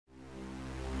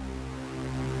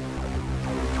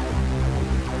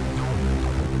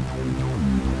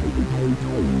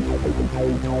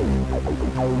This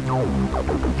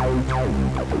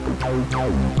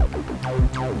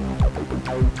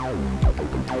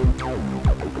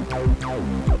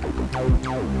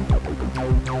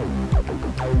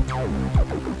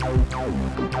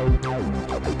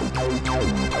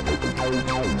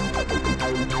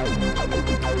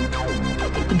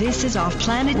is Off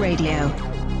Planet Radio.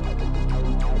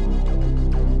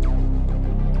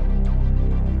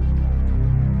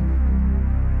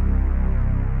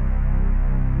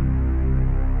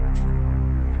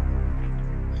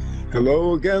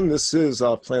 Hello again, this is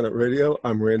Off Planet Radio.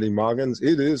 I'm Randy Moggins.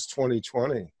 It is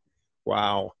 2020.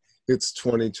 Wow, it's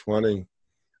 2020.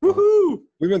 Woohoo!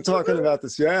 We've been talking about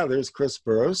this. Yeah, there's Chris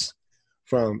Burres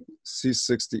from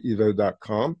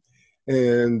C60evo.com.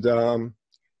 And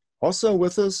also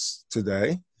with us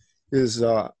today is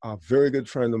a very good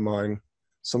friend of mine,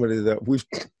 somebody that we've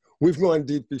gone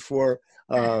deep before.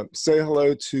 Say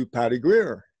hello to Patty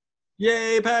Greer.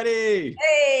 Yay, Patty!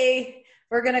 Hey!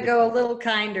 We're going to go a little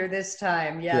kinder this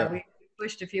time. Yeah, we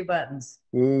pushed a few buttons.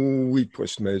 Ooh, we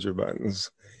pushed major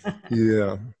buttons.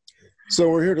 Yeah. So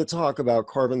we're here to talk about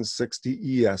Carbon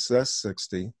 60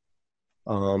 ESS60,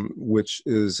 which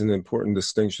is an important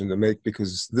distinction to make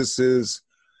because this is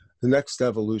the next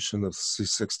evolution of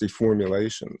C60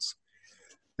 formulations.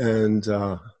 And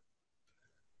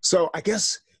so I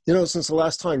guess, you know, since the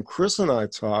last time Chris and I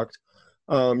talked,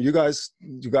 you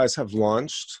guys have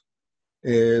launched.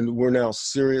 And we're now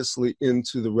seriously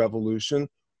into the revolution.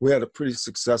 We had a pretty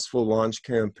successful launch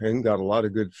campaign, got a lot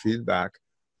of good feedback.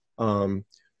 Some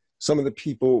of the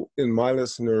people in my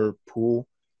listener pool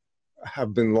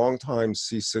have been longtime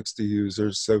C60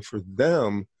 users. So for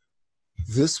them,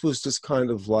 this was just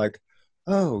kind of like,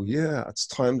 oh yeah, it's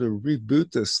time to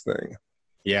reboot this thing.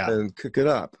 Yeah. And kick it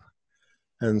up.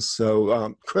 And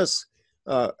so, Chris,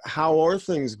 how are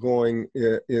things going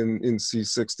in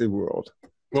C60 world?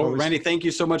 Well, Randy, thank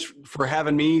you so much for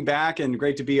having me back and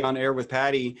great to be on air with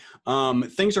Patty.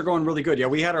 Things are going really good. Yeah,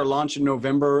 we had our launch in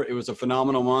November. It was a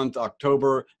phenomenal month.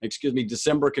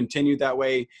 December continued that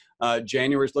way.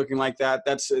 January's looking like that.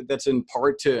 That's in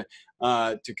part to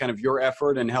kind of your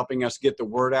effort and helping us get the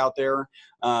word out there.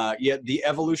 Yet the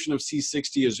evolution of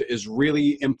C60 is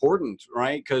really important,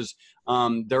 right? Because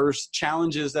there's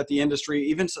challenges that the industry,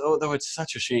 even though it's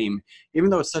such a shame, even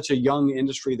though it's such a young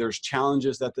industry, there's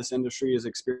challenges that this industry is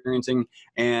experiencing,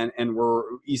 and where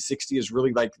E60 is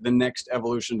really like the next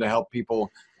evolution to help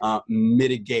people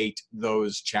mitigate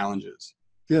those challenges.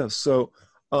 Yeah, so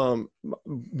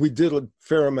we did a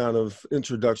fair amount of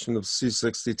introduction of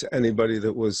C60 to anybody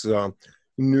that was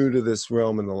new to this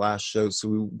realm in the last show.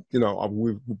 So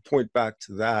we point back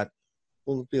to that.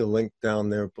 Will be a link down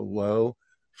there below.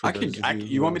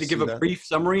 You want me to give a brief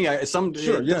summary?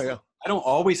 Sure. Yeah. I don't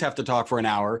always have to talk for an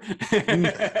hour.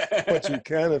 But you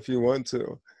can if you want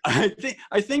to. I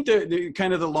think the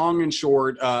kind of the long and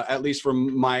short, at least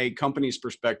from my company's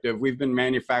perspective, we've been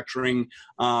manufacturing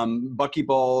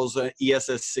buckyballs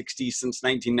ESS60 since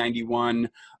 1991.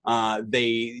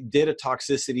 They did a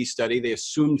toxicity study. They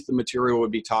assumed the material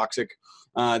would be toxic.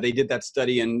 They did that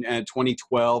study in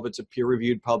 2012. It's a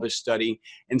peer-reviewed published study.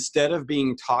 Instead of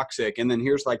being toxic, and then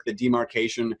here's like the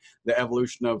demarcation, the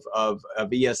evolution of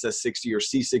ESS60 or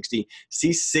C60.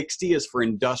 C60 is for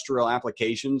industrial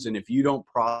applications, and if you don't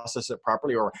process it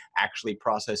properly or actually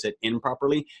process it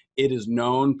improperly, it is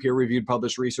known, peer-reviewed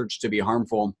published research, to be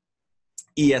harmful.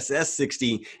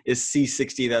 ESS60 is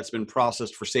C60 that's been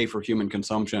processed for safer human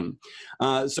consumption.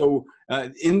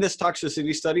 In this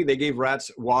toxicity study, they gave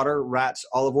rats water, rats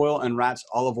olive oil, and rats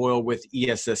olive oil with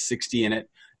ESS60 in it.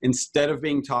 Instead of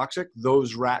being toxic,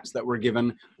 those rats that were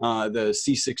given the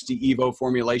C60 Evo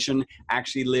formulation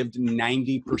actually lived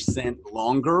 90%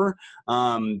 longer.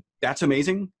 That's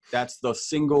amazing. That's the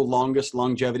single longest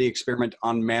longevity experiment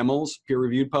on mammals,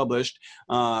 peer-reviewed, published,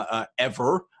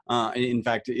 ever. In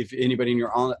fact, if anybody in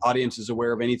your audience is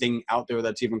aware of anything out there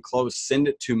that's even close, send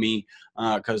it to me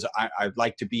because I'd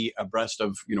like to be abreast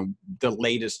of the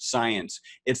latest science.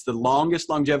 It's the longest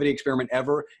longevity experiment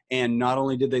ever, and not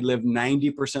only did they live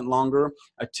 90% longer,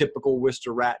 a typical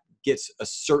Worcester rat gets a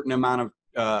certain amount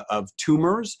of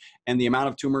tumors, and the amount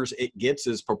of tumors it gets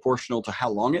is proportional to how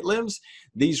long it lives.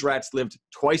 These rats lived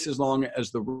twice as long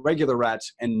as the regular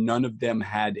rats, and none of them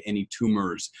had any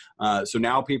tumors. So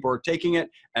now people are taking it,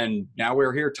 and now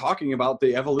we're here talking about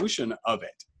the evolution of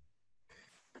it.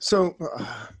 So,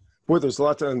 boy, there's a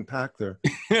lot to unpack there.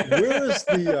 Where's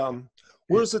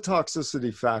the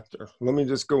toxicity factor? Let me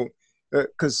just go,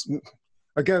 because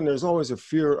again, there's always a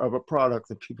fear of a product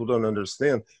that people don't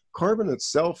understand. Carbon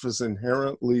itself is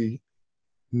inherently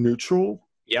neutral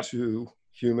to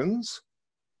humans.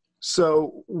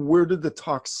 So where did the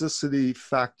toxicity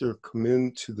factor come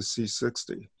into the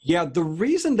C60? Yeah, the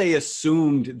reason they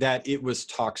assumed that it was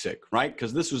toxic, right?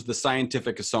 Because this was the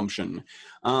scientific assumption.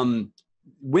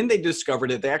 When they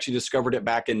discovered it, they actually discovered it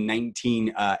back in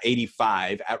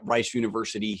 1985 at Rice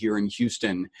University here in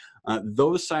Houston.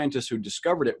 Those scientists who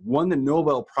discovered it won the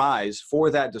Nobel Prize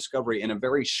for that discovery in a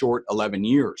very short 11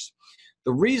 years.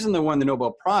 The reason they won the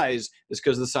Nobel Prize is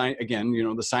because the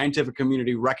scientific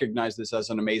community recognized this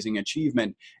as an amazing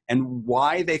achievement. And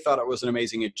why they thought it was an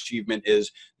amazing achievement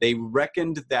is they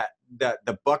reckoned that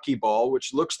the buckyball,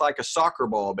 which looks like a soccer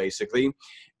ball basically,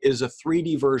 is a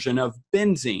 3D version of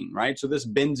benzene, right? So this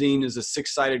benzene is a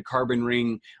 6-sided carbon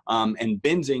ring, and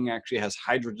benzene actually has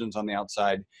hydrogens on the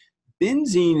outside.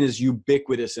 Benzene is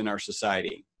ubiquitous in our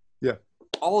society. Yeah.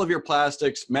 All of your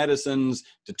plastics, medicines,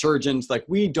 detergents, like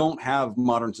we don't have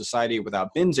modern society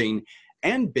without benzene.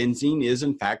 And benzene is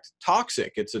in fact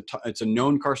toxic. It's a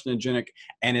known carcinogenic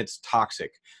and it's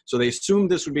toxic. So they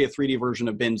assumed this would be a 3D version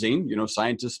of benzene,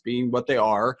 scientists being what they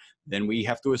are, then we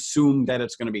have to assume that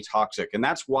it's going to be toxic. And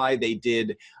that's why they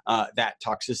did that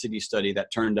toxicity study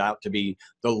that turned out to be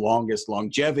the longest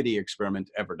longevity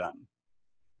experiment ever done.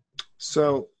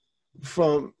 So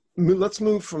let's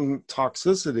move from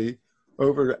toxicity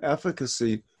over to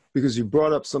efficacy, because you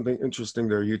brought up something interesting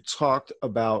there. You talked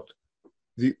about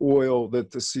the oil that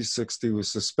the C60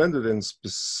 was suspended in,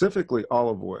 specifically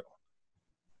olive oil.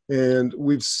 And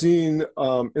we've seen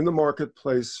in the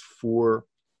marketplace for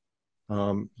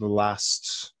the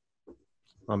last,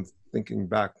 I'm thinking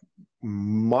back,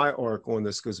 my article on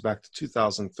this goes back to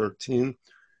 2013.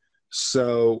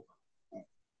 So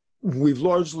we've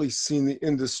largely seen the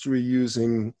industry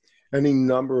using any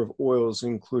number of oils,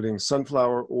 including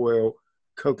sunflower oil,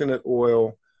 coconut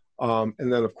oil, and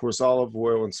then of course olive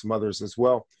oil and some others as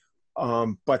well.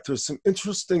 But there's some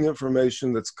interesting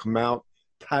information that's come out.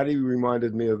 Patty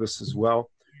reminded me of this as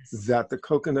well, that the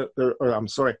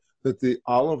that the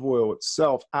olive oil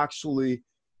itself actually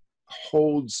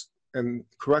holds, and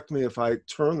correct me if I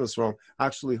term this wrong,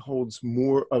 actually holds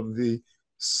more of the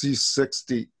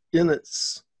C60 in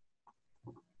its.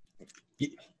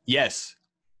 Yes.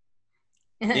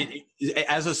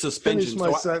 As a suspension.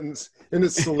 Finish my sentence. In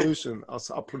its solution.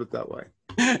 I'll put it that way.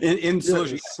 In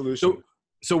solution. Yeah, solution.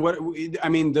 So what I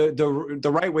mean,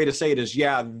 the right way to say it is,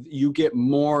 yeah, you get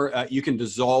more, you can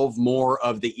dissolve more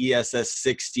of the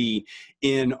ESS60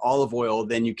 in olive oil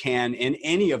than you can in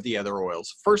any of the other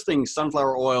oils. First thing,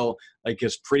 sunflower oil,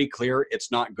 is pretty clear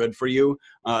it's not good for you.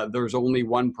 There's only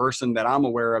one person that I'm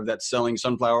aware of that's selling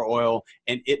sunflower oil,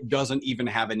 and it doesn't even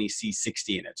have any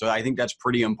C60 in it. So I think that's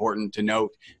pretty important to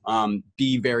note.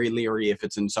 Be very leery if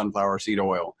it's in sunflower seed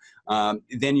oil.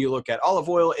 Then you look at olive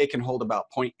oil, it can hold about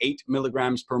 0.8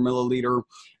 milligrams per milliliter.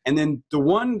 And then the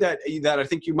one that I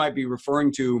think you might be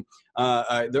referring to,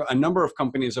 a number of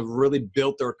companies have really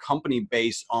built their company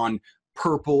base on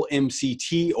purple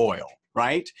MCT oil,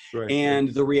 right?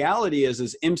 And the reality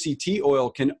is MCT oil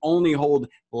can only hold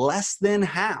less than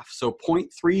half, so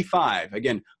 0.35.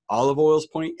 Again, olive oil is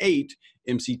 0.8,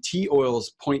 MCT oil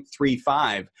is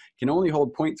 0.35, can only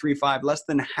hold 0.35, less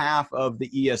than half of the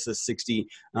ESS60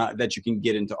 that you can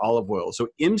get into olive oil. So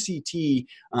MCT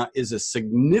is a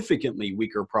significantly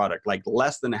weaker product, like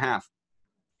less than half.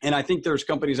 And I think there's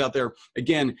companies out there,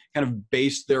 again, kind of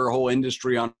base their whole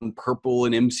industry on purple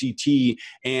and MCT,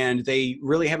 and they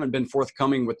really haven't been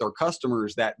forthcoming with their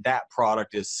customers that that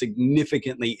product is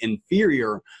significantly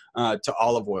inferior to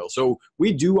olive oil. So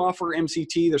we do offer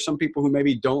MCT. There's some people who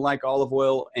maybe don't like olive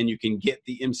oil, and you can get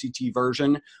the MCT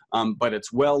version, but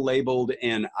it's well labeled,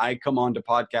 and I come on to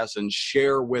podcasts and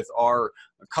share with our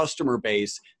customer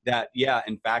base that, yeah,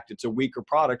 in fact, it's a weaker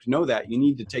product. Know that you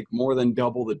need to take more than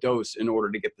double the dose in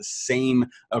order to get the same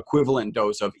equivalent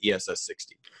dose of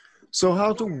ESS60. So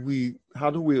how do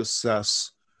we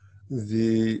assess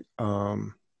the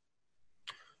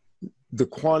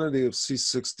quantity of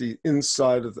C60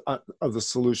 inside of the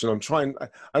solution?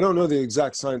 I don't know the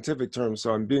exact scientific term,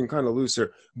 so I'm being kind of loose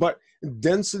here, but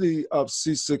density of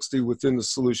C60 within the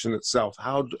solution itself,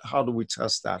 how do we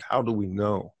test that? How do we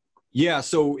know? Yeah,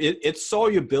 so it's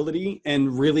solubility,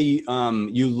 and really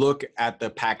you look at the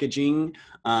packaging,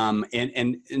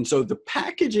 and so the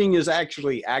packaging is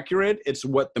actually accurate. It's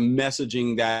what the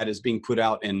messaging that is being put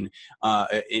out in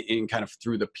kind of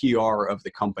through the PR of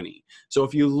the company. So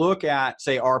if you look at,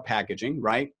 say, our packaging,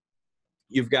 right?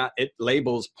 You've got, it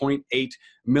labels 0.8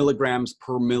 milligrams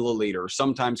per milliliter.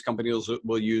 Sometimes companies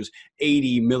will use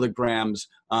 80 milligrams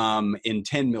in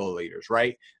 10 milliliters,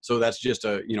 right? So that's just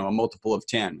a multiple of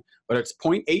 10. But it's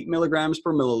 0.8 milligrams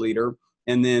per milliliter.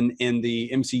 And then in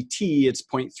the MCT, it's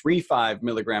 0.35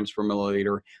 milligrams per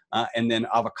milliliter. And then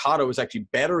avocado is actually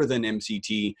better than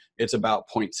MCT. It's about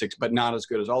 0.6, but not as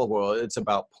good as olive oil. It's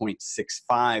about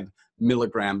 0.65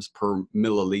 milligrams per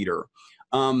milliliter.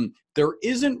 There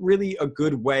isn't really a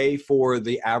good way for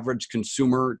the average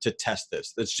consumer to test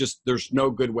this. There's no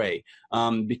good way.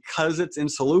 Because it's in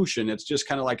solution, it's just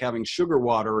kind of like having sugar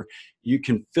water. You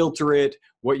can filter it.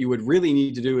 What you would really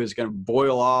need to do is kind of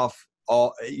boil off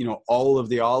all of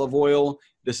the olive oil.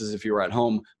 This is if you were at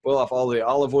home, boil off all the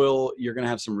olive oil. You're going to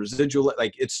have some residual,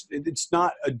 like it's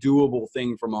not a doable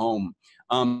thing from home.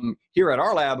 Here at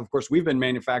our lab, of course, we've been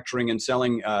manufacturing and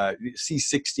selling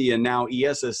C60 and now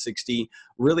ESS60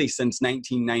 really since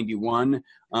 1991.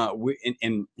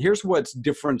 And here's what's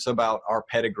different about our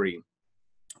pedigree.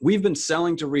 We've been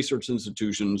selling to research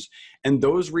institutions, and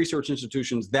those research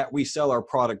institutions that we sell our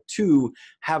product to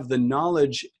have the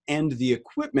knowledge and the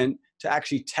equipment to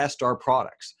actually test our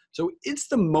products. So it's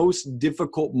the most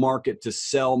difficult market to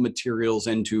sell materials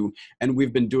into, and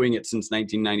we've been doing it since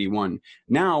 1991.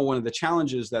 Now, one of the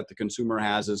challenges that the consumer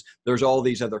has is there's all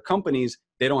these other companies,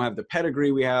 they don't have the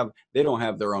pedigree we have, they don't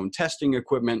have their own testing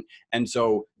equipment, and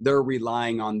so they're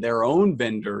relying on their own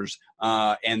vendors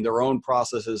and their own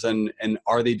processes, and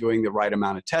are they doing the right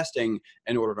amount of testing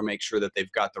in order to make sure that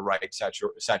they've got the right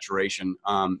saturation,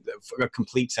 a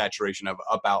complete saturation of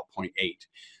about 0.8.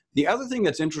 The other thing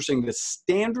that's interesting, the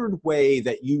standard way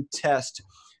that you test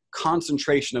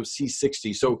concentration of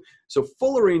C60. So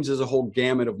fullerenes is a whole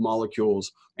gamut of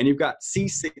molecules, and you've got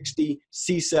C60,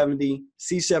 C70,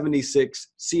 C76,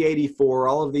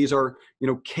 C84. All of these are,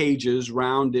 cages,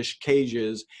 roundish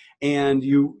cages, and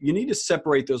you need to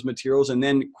separate those materials and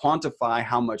then quantify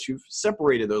how much you've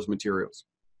separated those materials.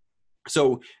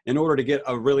 So in order to get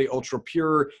a really ultra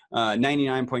pure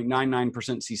 99.99%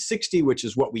 C60, which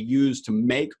is what we use to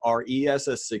make our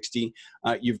ESS60,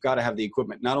 you've got to have the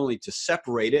equipment not only to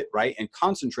separate it, right, and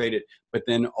concentrate it, but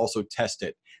then also test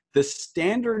it. The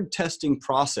standard testing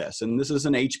process, and this is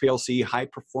an HPLC, high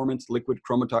performance liquid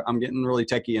chromatography. I'm getting really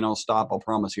techie and I'll stop, I'll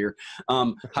promise here.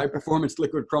 High performance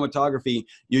liquid chromatography,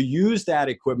 you use that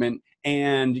equipment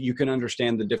and you can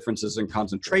understand the differences in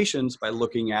concentrations by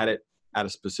looking at it at a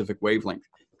specific wavelength.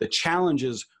 The challenge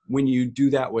is when you do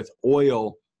that with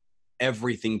oil,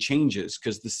 everything changes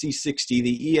because the C60,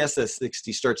 the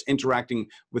ESS60 starts interacting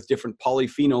with different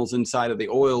polyphenols inside of the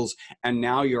oils, and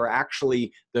now you're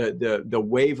actually, the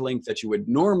wavelength that you would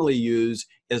normally use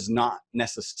is not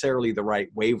necessarily the right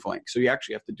wavelength. So you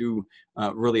actually have to do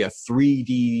really a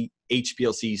 3D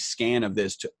HPLC scan of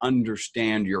this to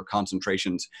understand your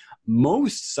concentrations.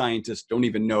 Most scientists don't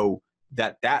even know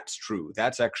that that's true.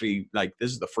 That's actually, like,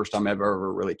 this is the first time I've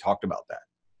ever really talked about that.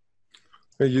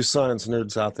 Hey, you science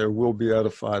nerds out there will be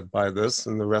edified by this,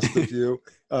 and the rest of you,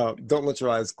 don't let your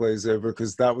eyes glaze over,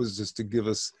 because that was just to give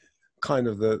us kind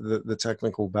of the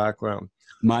technical background.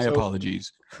 My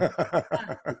apologies.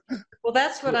 Well,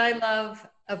 that's what I love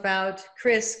about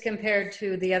Chris compared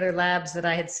to the other labs that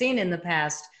I had seen in the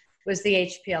past, was the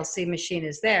HPLC machine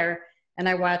is there, and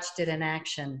I watched it in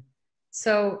action.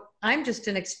 So I'm just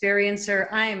an experiencer.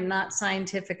 I am not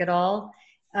scientific at all,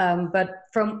 but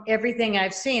from everything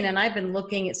I've seen, and I've been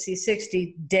looking at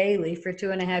C60 daily for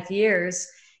 2.5 years,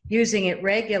 using it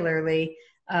regularly.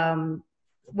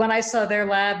 When I saw their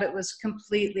lab, it was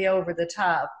completely over the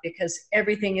top because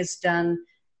everything is done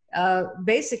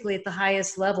basically at the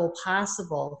highest level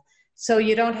possible. So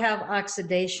you don't have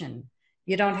oxidation.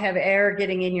 You don't have air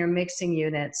getting in your mixing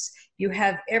units. You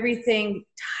have everything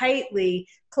tightly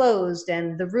closed,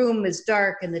 and the room is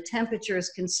dark and the temperature is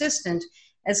consistent,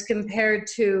 as compared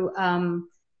to,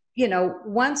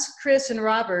 once Chris and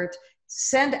Robert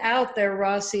send out their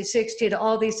raw C60 to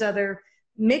all these other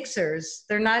mixers,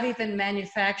 they're not even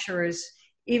manufacturers,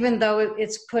 even though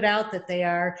it's put out that they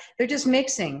are, they're just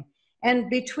mixing. And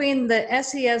between the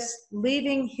SES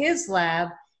leaving his lab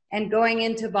and going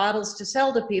into bottles to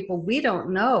sell to people, we don't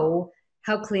know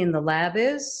how clean the lab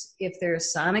is, if they're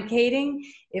sonicating,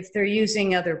 if they're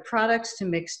using other products to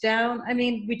mix down. I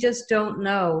mean, we just don't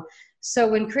know. So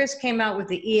when Chris came out with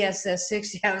the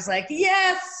ESS60, I was like,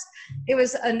 yes! It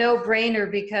was a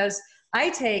no-brainer, because I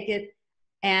take it,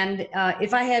 and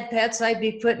if I had pets, I'd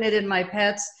be putting it in my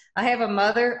pets. I have a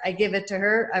mother, I give it to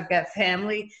her. I've got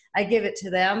family, I give it to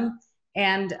them.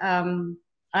 And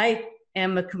I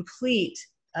am a complete,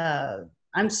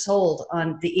 I'm sold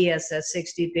on the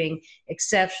ESS60 being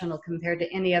exceptional compared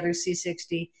to any other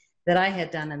C60 that I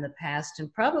had done in the past,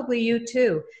 and probably you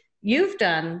too. You've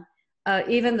done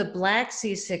even the black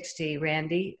C60,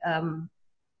 Randy.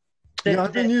 Yeah,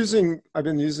 I've been using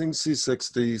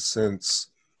C60 since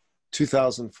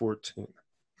 2014,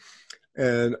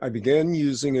 And I began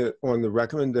using it on the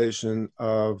recommendation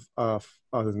of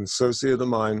an associate of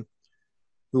mine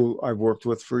who I've worked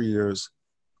with for years.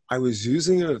 I was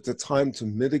using it at the time to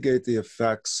mitigate the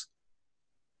effects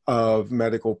of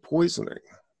medical poisoning.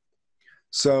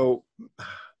 So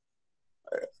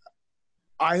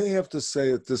I have to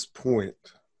say at this point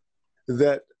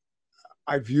that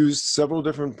I've used several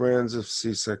different brands of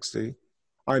C60.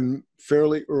 I'm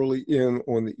fairly early in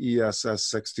on the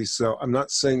ESS60, so I'm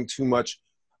not saying too much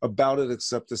about it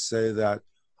except to say that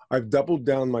I've doubled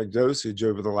down my dosage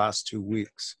over the last 2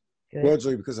 weeks,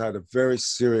 largely because I had a very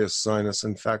serious sinus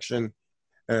infection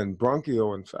and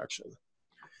bronchial infection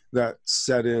that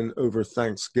set in over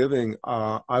Thanksgiving.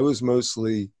 I was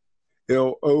mostly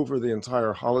ill over the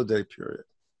entire holiday period.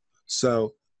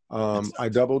 So I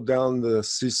doubled down the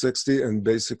C60 and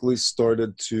basically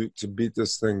started to beat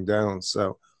this thing down.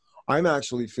 So I'm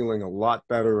actually feeling a lot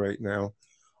better right now.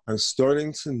 I'm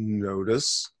starting to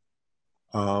notice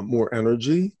more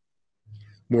energy,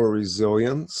 more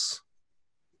resilience,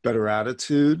 better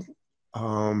attitude.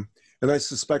 And I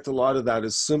suspect a lot of that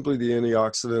is simply the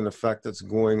antioxidant effect that's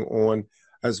going on,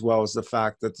 as well as the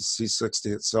fact that the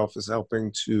C60 itself is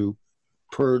helping to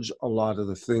purge a lot of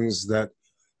the things that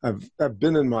have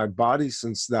been in my body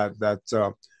since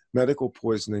that medical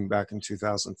poisoning back in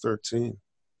 2013.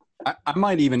 I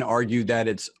might even argue that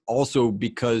it's also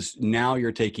because now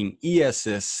you're taking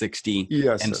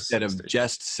ESS60 instead of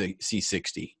just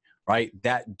C60, right?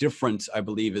 That difference, I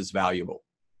believe, is valuable.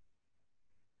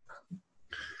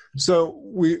 So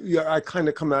I kind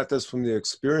of come at this from the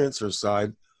experiencer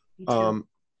side.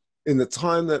 In the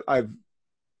time that I've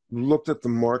looked at the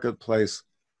marketplace,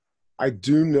 I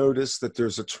do notice that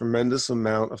there's a tremendous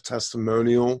amount of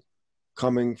testimonial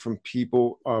coming from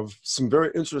people of some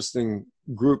very interesting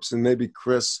groups, and maybe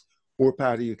Chris or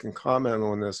Patty, you can comment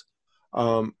on this.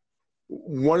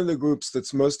 One of the groups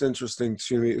that's most interesting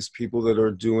to me is people that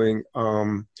are doing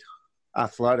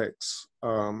athletics.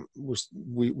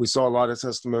 We saw a lot of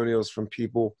testimonials from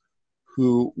people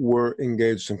who were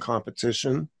engaged in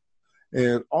competition,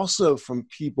 and also from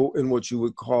people in what you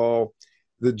would call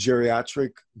the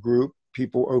geriatric group,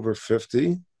 people over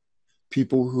 50,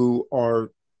 people who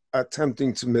are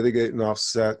attempting to mitigate and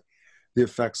offset the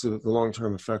effects of the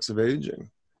long-term effects of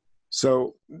aging.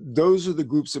 So those are the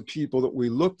groups of people that we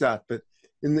looked at, but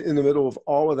in the middle of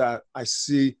all of that, I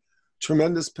see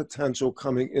tremendous potential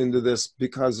coming into this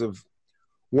because of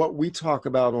what we talk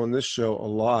about on this show a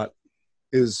lot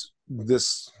is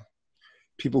this.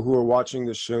 People who are watching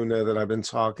the show know that I've been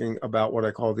talking about what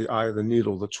I call the eye of the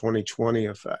needle, the 2020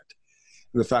 effect,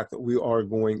 and the fact that we are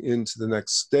going into the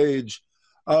next stage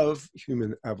of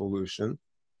human evolution,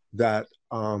 that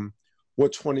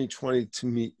what 2020 to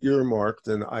me earmarked,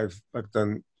 and I've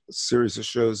done a series of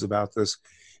shows about this,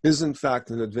 is in fact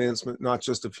an advancement not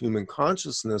just of human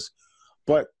consciousness,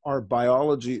 but our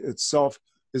biology itself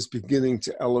is beginning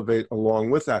to elevate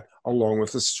along with that, along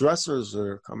with the stressors that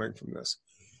are coming from this.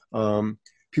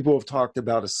 People have talked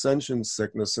about ascension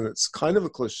sickness, and it's kind of a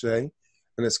cliche,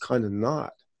 and it's kind of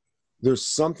not. There's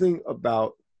something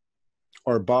about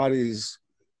our bodies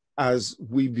as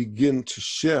we begin to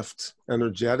shift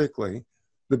energetically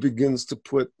that begins to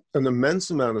put an immense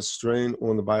amount of strain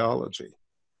on the biology.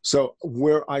 So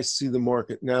where I see the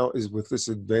market now is with this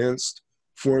advanced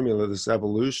formula, this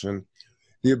evolution,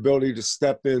 the ability to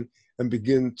step in and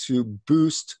begin to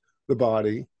boost the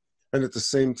body, and at the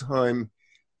same time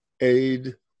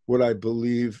aid what I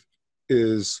believe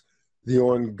is the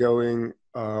ongoing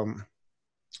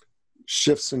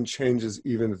shifts and changes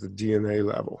even at the DNA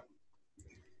level.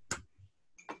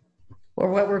 Or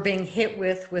what we're being hit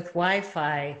with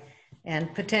Wi-Fi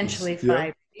and potentially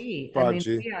 5G. I mean,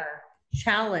 we are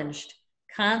challenged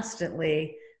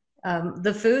constantly.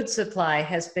 The food supply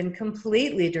has been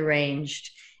completely deranged,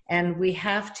 and we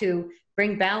have to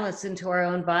bring balance into our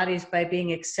own bodies by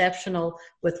being exceptional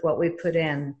with what we put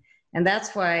in. And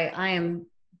that's why I am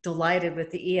delighted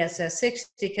with the ESS60,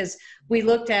 because we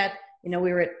looked at, we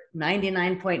were at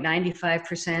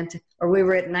 99.95%, or we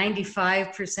were at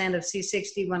 95% of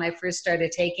C60 when I first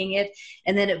started taking it.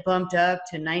 And then it bumped up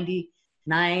to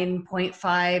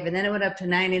 99.5, and then it went up to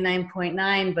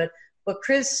 99.9. But what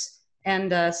Chris and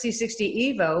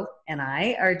C60 Evo and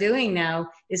I are doing now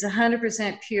is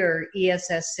 100% pure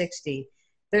ESS60.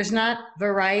 There's not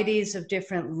varieties of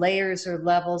different layers or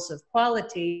levels of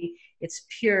quality. It's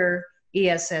pure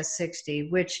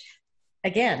ESS60, which,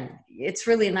 again, it's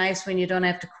really nice when you don't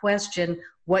have to question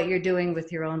what you're doing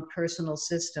with your own personal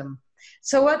system.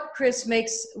 So what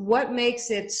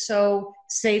makes it so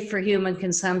safe for human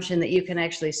consumption that you can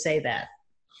actually say that?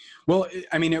 Well,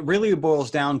 I mean, it really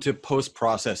boils down to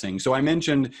post-processing. So I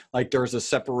mentioned like there's a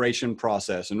separation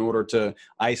process in order to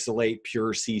isolate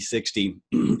pure C60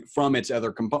 from its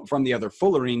other from the other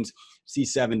fullerenes,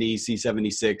 C70,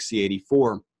 C76,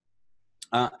 C84.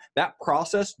 That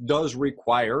process does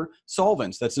require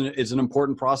solvents. It's an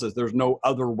important process. There's no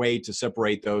other way to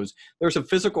separate those. There's a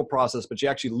physical process, but you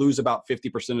actually lose about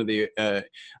 50%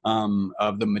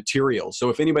 of the material. So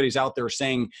if anybody's out there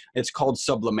saying it's called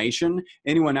sublimation,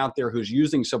 anyone out there who's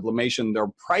using sublimation, their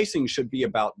pricing should be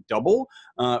about double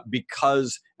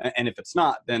because, and if it's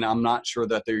not, then I'm not sure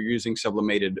that they're using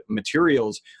sublimated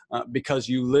materials because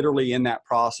you literally in that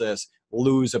process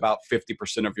lose about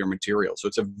 50% of your material. So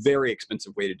it's a very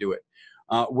expensive way to do it.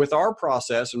 With our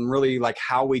process and really like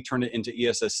how we turn it into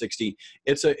ESS60,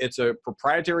 it's a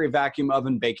proprietary vacuum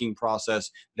oven baking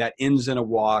process that ends in a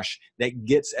wash that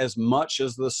gets as much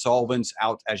as the solvents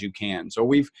out as you can. So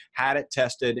we've had it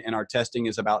tested and our testing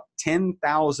is about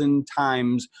 10,000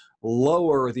 times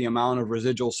lower the amount of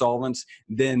residual solvents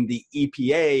than the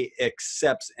EPA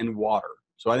accepts in water.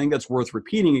 So I think that's worth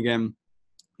repeating again.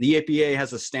 The EPA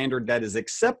has a standard that is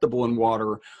acceptable in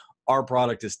water. Our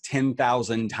product is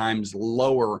 10,000 times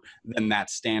lower than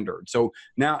that standard. So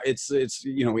now it's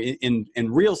you know in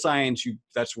real science,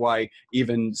 that's why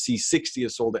even C60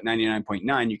 is sold at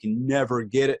 99.9. You can never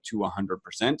get it to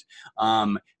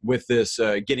 100%. With this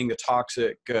getting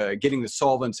the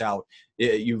solvents out,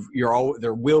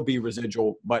 there will be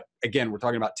residual, but again, we're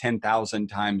talking about 10,000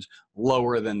 times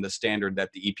lower than the standard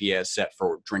that the EPA has set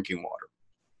for drinking water.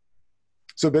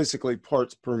 So basically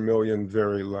parts per million,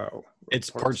 very low.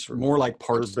 It's more like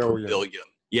parts per billion.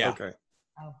 Yeah. Okay.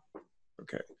 Oh.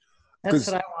 Okay. That's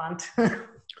what I want.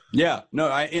 Yeah. No,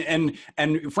 and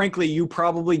frankly, you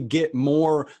probably get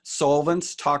more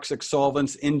solvents, toxic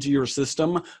solvents into your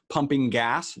system, pumping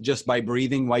gas just by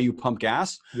breathing while you pump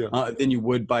gas, than you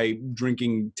would by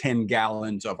drinking 10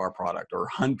 gallons of our product or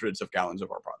hundreds of gallons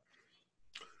of our product.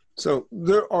 So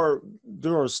there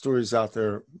are stories out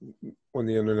there on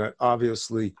the internet,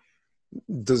 obviously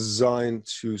designed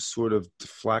to sort of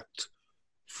deflect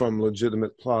from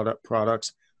legitimate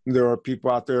products. There are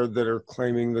people out there that are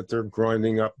claiming that they're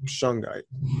grinding up shungite,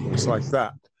 things like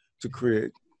that, to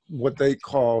create what they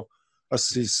call a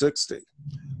C60.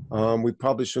 We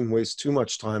probably shouldn't waste too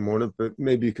much time on it, but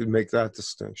maybe you could make that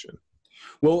distinction.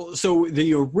 Well, so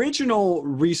the original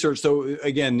research, so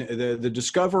again, the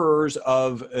discoverers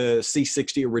of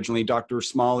C60 originally, Dr.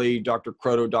 Smalley, Dr.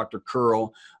 Croto, Dr.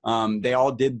 Curl, they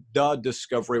all did the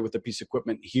discovery with a piece of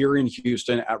equipment here in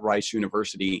Houston at Rice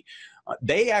University.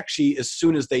 They actually, as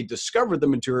soon as they discovered the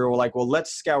material, were like, well,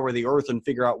 let's scour the earth and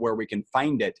figure out where we can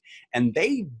find it. And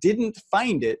they didn't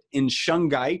find it in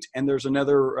shungite, and there's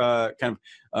another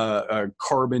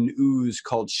carbon ooze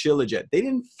called shilajit. They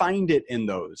didn't find it in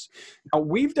those. Now,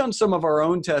 we've done some of our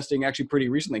own testing actually pretty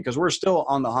recently because we're still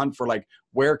on the hunt for like,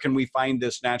 where can we find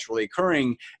this naturally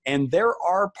occurring? And there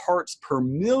are parts per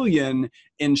million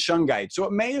in shungite. So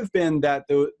it may have been that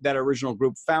that original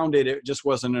group found it. It just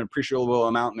wasn't an appreciable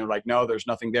amount. And they're like, no, there's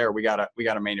nothing there. We gotta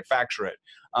manufacture it.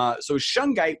 So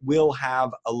shungite will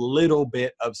have a little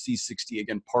bit of C60,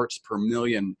 again, parts per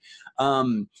million.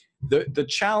 The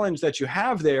challenge that you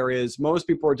have there is most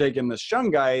people are taking the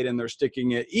shungite and they're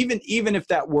sticking it, even if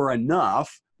that were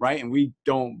enough, right? And we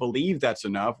don't believe that's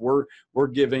enough. We're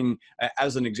giving,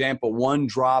 as an example, 1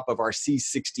 drop of our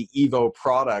C60 Evo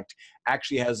product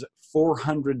actually has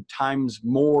 400 times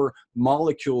more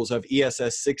molecules of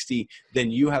ESS60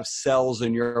 than you have cells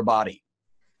in your body.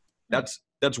 That's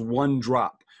 1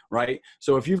 drop. Right?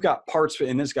 So if you've got parts,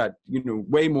 and it's got,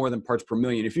 way more than parts per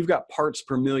million, if you've got parts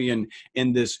per million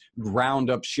in this ground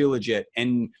up shilajit,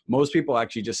 and most people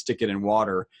actually just stick it in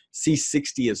water,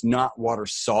 C60 is not water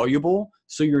soluble,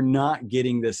 so you're not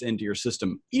getting this into your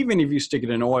system. Even if you stick it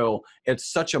in oil,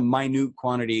 it's such a minute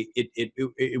quantity,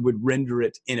 it would render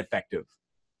it ineffective.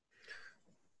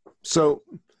 So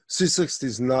C60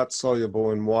 is not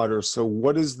soluble in water. So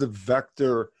what is the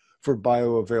vector for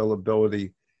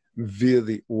bioavailability via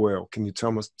the oil? Can you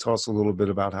tell us a little bit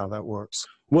about how that works?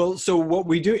 Well, so what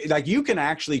we do, like you can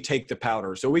actually take the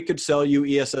powder. So we could sell you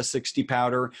ESS60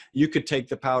 powder. You could take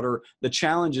the powder. The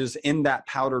challenge is in that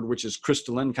powder, which is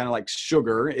crystalline, kind of like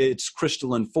sugar, it's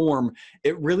crystalline form.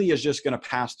 It really is just going to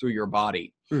pass through your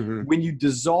body. Mm-hmm. When you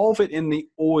dissolve it in the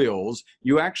oils,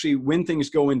 you actually, when things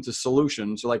go into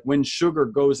solution, so like when sugar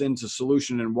goes into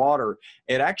solution in water,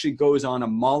 it actually goes on a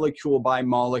molecule by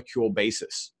molecule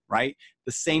basis, right?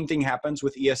 The same thing happens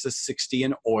with ESS60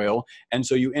 in oil. And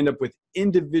so you end up with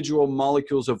individual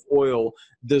molecules of oil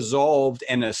dissolved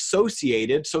and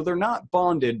associated. So they're not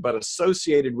bonded, but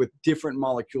associated with different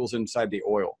molecules inside the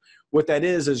oil. what that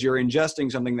is you're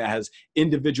ingesting something that has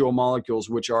individual molecules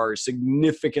which are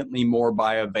significantly more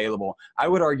bioavailable. I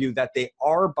would argue that they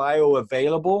are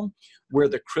bioavailable where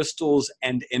the crystals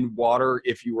and in water,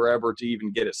 if you were ever to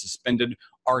even get it suspended,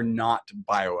 are not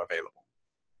bioavailable.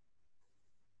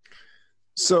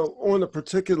 So on a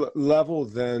particular level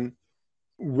then,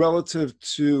 relative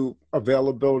to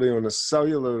availability on a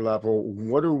cellular level,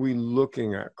 what are we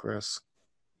looking at, Chris?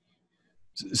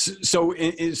 So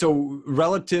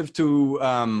relative to,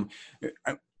 I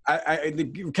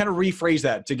kind of rephrase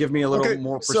that to give me a little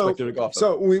more perspective to go off of.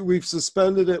 So we've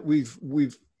suspended it,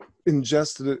 we've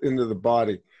ingested it into the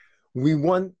body.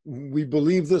 We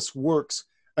believe this works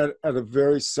at a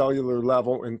very cellular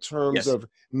level in terms of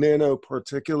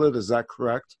nanoparticulate. Is that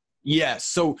correct? Yes.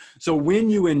 So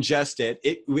when you ingest it,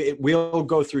 it will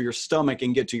go through your stomach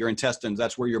and get to your intestines.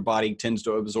 That's where your body tends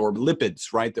to absorb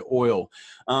lipids, right? The oil.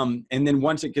 And then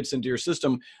once it gets into your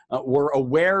system, we're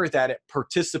aware that it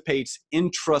participates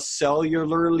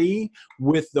intracellularly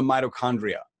with the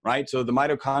mitochondria, right? So the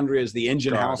mitochondria is the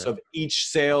engine house of each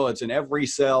cell. It's in every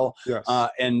cell. Yes.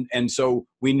 And so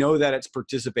we know that it's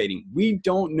participating. We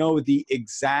don't know the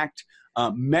exact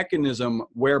mechanism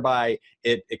whereby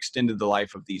it extended the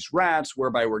life of these rats,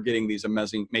 whereby we're getting these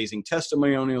amazing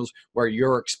testimonials where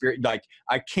your experience, like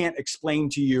I can't explain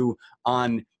to you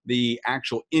on the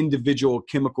actual individual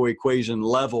chemical equation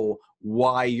level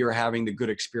why you're having the good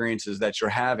experiences that you're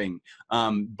having.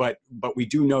 But we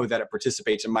do know that it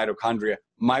participates in mitochondria.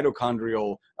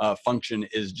 Mitochondrial function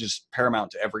is just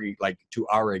paramount to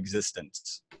our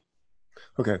existence.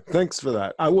 Okay, thanks for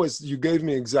that. You gave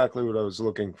me exactly what I was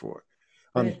looking for.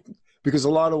 Right. Because a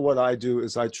lot of what I do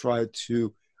is I try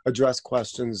to address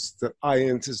questions that I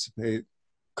anticipate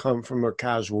come from a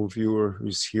casual viewer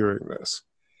who's hearing this.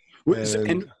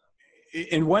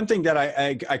 And one thing that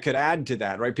I could add to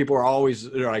that, right? People are always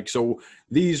like, so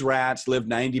these rats live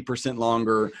 90%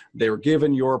 longer. They were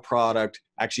given your product.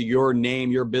 Actually, your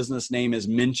name, your business name is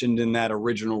mentioned in that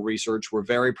original research. We're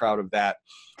very proud of that.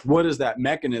 What is that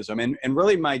mechanism? And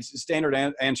really my standard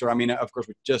answer, I mean, of course,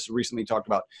 we just recently talked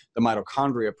about the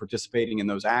mitochondria participating in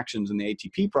those actions in the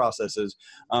ATP processes.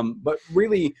 But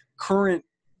really current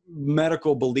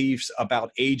medical beliefs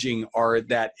about aging are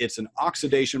that it's an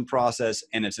oxidation process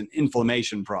and it's an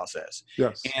inflammation process.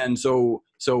 Yes. And so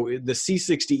the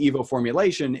C60 Evo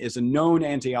formulation is a known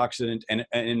antioxidant. And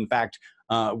in fact,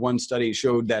 one study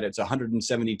showed that it's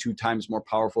 172 times more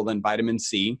powerful than vitamin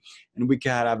C. And we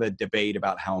could have a debate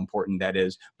about how important that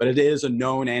is, but it is a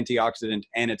known antioxidant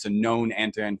and it's a known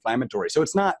anti-inflammatory. So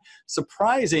it's not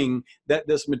surprising that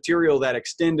this material that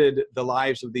extended the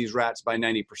lives of these rats by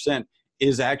 90%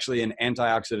 is actually an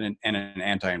antioxidant and an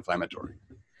anti-inflammatory.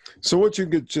 So what you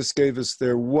just gave us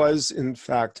there was, in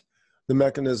fact, the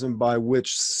mechanism by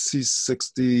which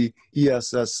C60,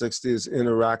 ESS60 is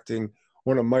interacting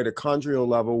on a mitochondrial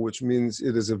level, which means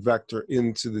it is a vector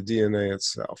into the DNA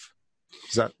itself.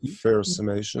 Is that a fair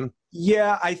summation?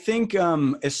 Yeah, I think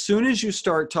as soon as you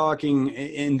start talking,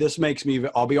 and this makes me,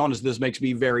 I'll be honest, this makes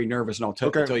me very nervous, and I'll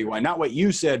tell you why. Not what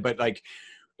you said, but like,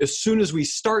 as soon as we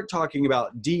start talking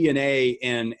about DNA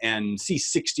and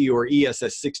C60 or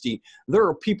ESS60, there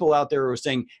are people out there who are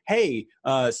saying, "Hey,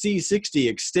 C60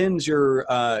 extends your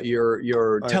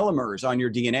telomeres on your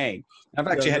DNA." I've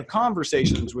actually had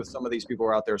conversations with some of these people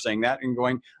who are out there saying that and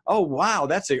going, "Oh, wow,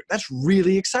 that's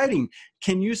really exciting.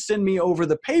 Can you send me over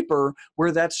the paper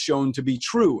where that's shown to be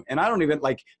true?" And I don't even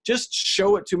just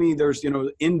show it to me. There's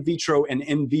in vitro and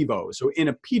in vivo, so in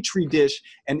a petri dish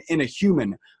and in a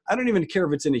human. I don't even care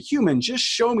if it's in a human. Just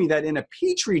show me that in a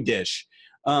petri dish,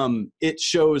 it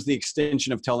shows the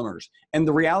extension of telomeres. And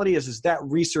the reality is that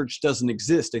research doesn't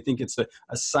exist. I think it's a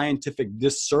scientific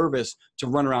disservice to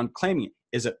run around claiming it.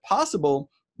 Is it possible?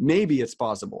 Maybe it's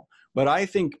possible. But I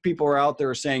think people are out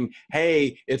there saying,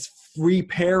 "Hey, it's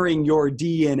repairing your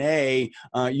DNA.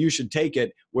 You should take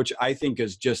it," which I think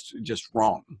is just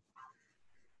wrong.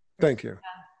 Thank you.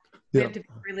 We have to be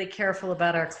really careful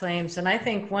about our claims. And I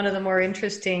think one of the more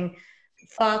interesting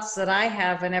thoughts that I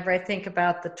have whenever I think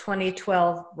about the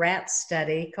 2012 rat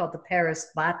study called the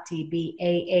Paris-Baati,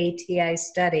 B-A-A-T-I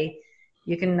study,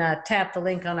 you can tap the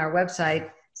link on our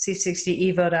website,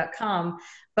 c60evo.com.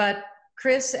 But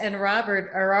Chris and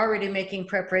Robert are already making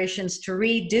preparations to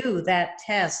redo that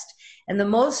test. And the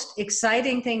most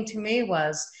exciting thing to me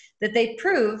was that they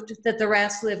proved that the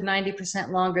rats lived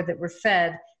 90% longer that were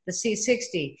fed the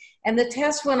C60. And the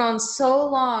test went on so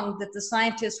long that the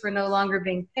scientists were no longer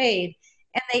being paid.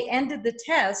 And they ended the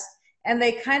test and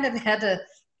they kind of had to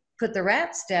put the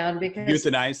rats down because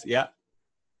euthanize, yeah.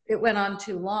 It went on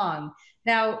too long.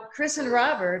 Now, Chris and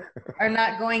Robert are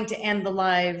not going to end the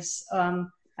lives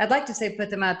I'd like to say put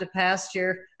them out to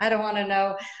pasture. I don't want to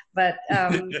know, but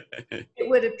it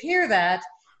would appear that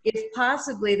if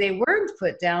possibly they weren't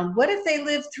put down, what if they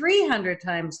live 300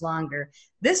 times longer?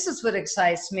 This is what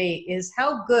excites me, is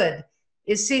how good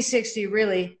is C60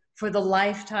 really for the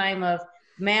lifetime of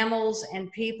mammals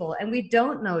and people? And we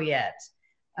don't know yet.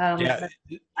 Yeah.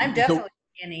 I'm definitely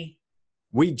guinea.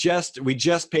 We just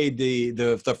paid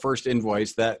the first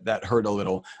invoice that hurt a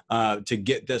little to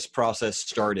get this process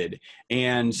started.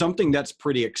 And something that's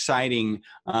pretty exciting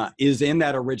is in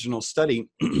that original study,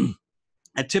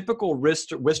 a typical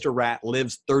Worcester rat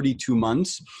lives 32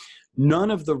 months.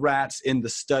 None of the rats in the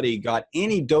study got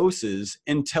any doses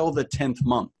until the 10th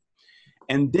month.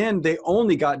 And then they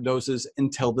only got doses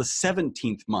until the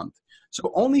 17th month. So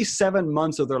only 7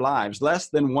 months of their lives, less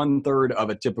than 1/3 of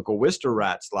a typical Worcester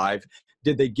rat's life,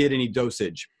 did they get any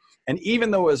dosage. And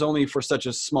even though it was only for such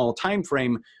a small time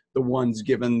frame, the ones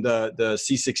given the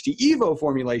C60 Evo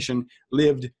formulation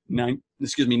lived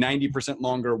 90%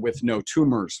 longer with no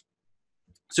tumors.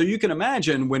 So you can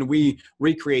imagine when we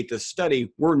recreate this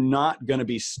study, we're not going to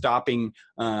be stopping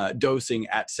dosing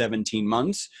at 17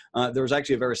 months. There's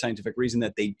actually a very scientific reason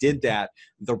that they did that.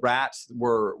 The rats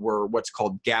were what's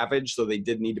called gavaged, so they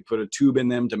did need to put a tube in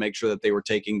them to make sure that they were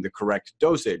taking the correct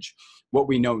dosage. What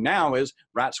we know now is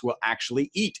rats will actually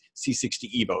eat C60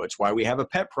 Evo. It's why we have a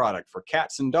pet product for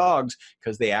cats and dogs,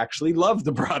 because they actually love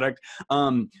the product.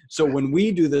 So when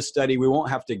we do this study, we won't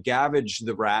have to gavage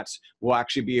the rats. We'll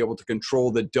actually be able to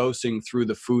control the dosing through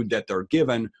the food that they're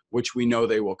given, which we know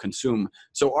they will consume.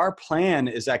 So our plan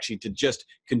is actually to just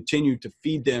continue to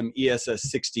feed them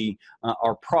ESS60,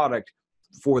 our product,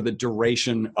 for the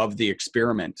duration of the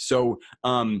experiment. So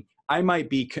I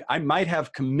might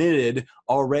have committed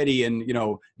already in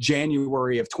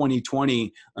January of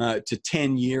 2020 to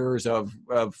 10 years of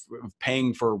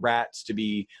paying for rats to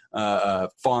be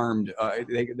farmed.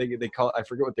 They call it, I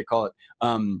forget what they call it,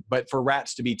 but for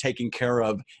rats to be taken care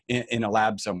of in a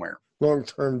lab somewhere.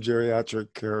 Long-term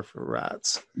geriatric care for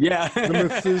rats. Yeah. The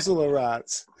Methuselah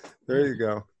rats. There you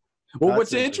go. Well,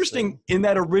 what's interesting in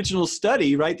that original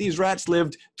study, right? These rats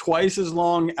lived twice as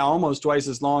long, almost twice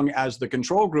as long as the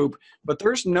control group, but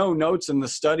there's no notes in the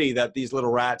study that these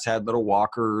little rats had little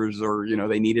walkers or,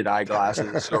 they needed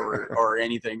eyeglasses or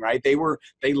anything, right?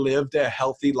 They lived a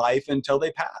healthy life until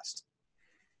they passed.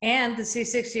 And the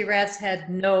C60 rats had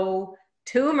no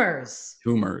tumors.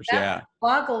 That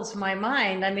boggles my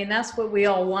mind. I mean, that's what we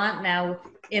all want now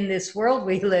in this world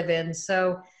we live in.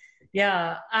 So,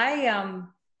 yeah,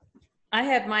 I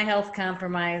had my health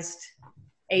compromised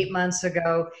 8 months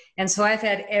ago, and so I've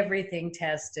had everything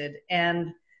tested. And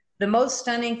the most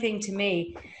stunning thing to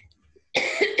me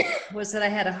was that I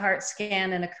had a heart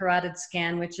scan and a carotid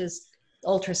scan, which is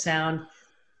ultrasound.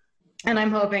 And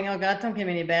I'm hoping, oh God, don't give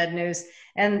me any bad news.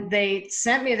 And they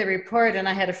sent me the report, and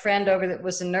I had a friend over that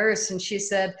was a nurse, and she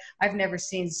said, I've never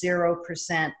seen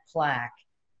 0% plaque.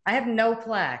 I have no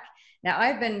plaque. Now,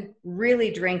 I've been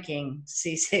really drinking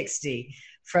C60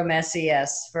 from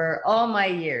SES for all my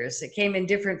years. It came in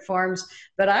different forms,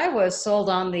 but I was sold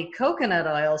on the coconut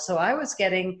oil, so I was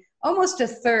getting almost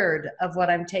 1/3 of what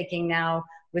I'm taking now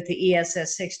with the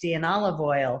ESS60 and olive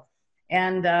oil.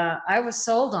 And I was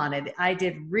sold on it. I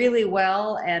did really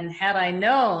well, and had I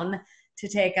known to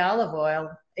take olive oil,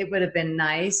 it would have been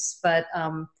nice, but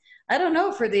I don't know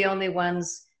if we're the only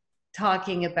ones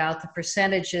talking about the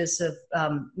percentages of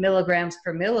milligrams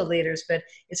per milliliters, but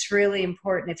it's really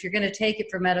important. If you're going to take it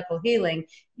for medical healing,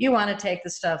 you want to take the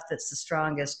stuff that's the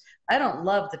strongest. I don't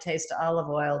love the taste of olive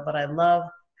oil, but I love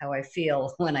how I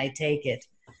feel when I take it.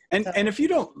 And if you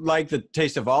don't like the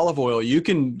taste of olive oil, you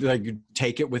can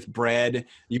take it with bread.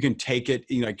 You can take it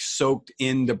soaked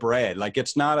in the bread.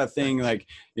 It's not a thing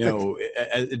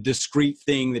a discrete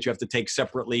thing that you have to take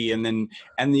separately. And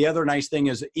the other nice thing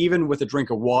is, even with a drink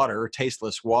of water,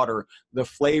 tasteless water, the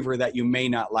flavor that you may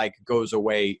not like goes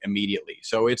away immediately.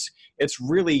 So it's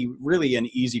really, really an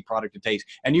easy product to taste.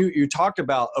 And you talked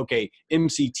about, okay,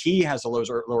 MCT has a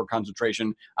lower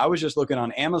concentration. I was just looking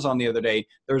on Amazon the other day.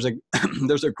 There's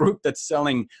a group that's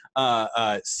selling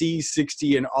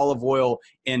C60 and olive oil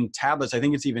in tablets. I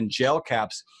think it's even gel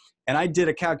caps. And I did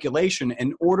a calculation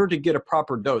in order to get a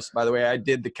proper dose. By the way, I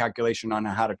did the calculation on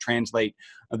how to translate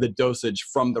the dosage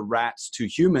from the rats to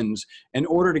humans. In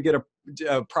order to get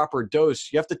a proper dose,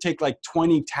 you have to take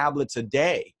 20 tablets a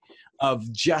day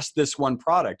of just this one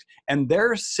product. And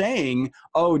they're saying,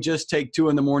 oh, just take 2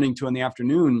 in the morning, 2 in the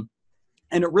afternoon.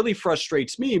 And it really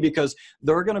frustrates me, because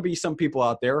there are going to be some people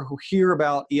out there who hear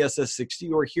about ESS60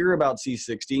 or hear about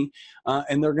C60,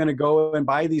 and they're going to go and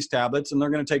buy these tablets, and they're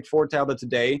going to take 4 tablets a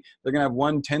day. They're going to have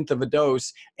 1/10 of a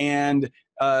dose, and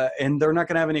and they're not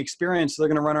going to have any experience. So they're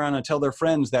going to run around and tell their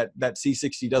friends that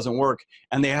C60 doesn't work,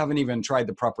 and they haven't even tried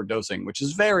the proper dosing, which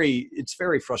is it's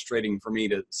very frustrating for me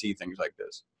to see things like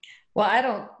this. Well, I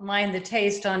don't mind the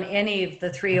taste on any of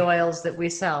the 3 oils that we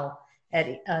sell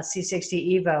at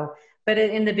C60 Evo. But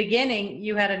in the beginning,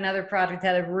 you had another product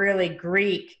that had a really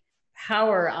Greek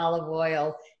power olive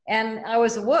oil. And I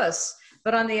was a wuss.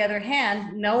 But on the other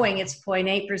hand, knowing it's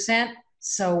 0.8%,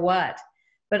 so what?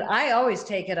 But I always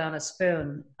take it on a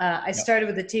spoon. I started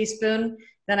with a teaspoon,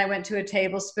 then I went to a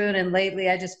tablespoon, and lately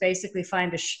I just basically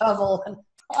find a shovel. And,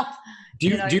 do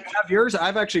you have yours?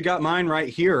 I've actually got mine right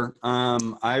here.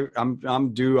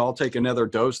 I'm due. I'll take another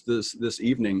dose this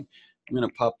evening. I'm gonna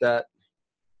pop that.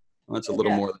 Well, that's a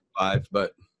little more than 5,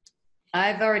 but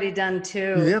I've already done 2.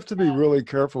 You have to be really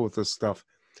careful with this stuff.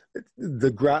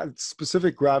 The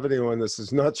specific gravity on this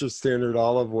is not your standard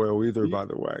olive oil either, by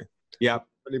the way. Yeah.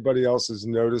 If anybody else has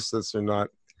noticed this or not,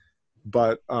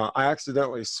 but I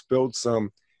accidentally spilled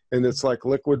some, and it's like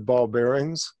liquid ball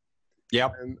bearings. Yeah.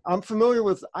 And I'm familiar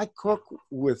with, I cook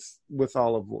with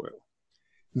olive oil.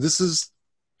 This is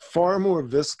far more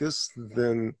viscous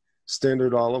than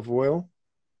standard olive oil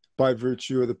by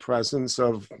virtue of the presence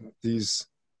of these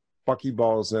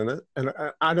buckyballs in it. And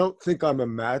I don't think I'm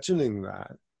imagining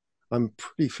that. I'm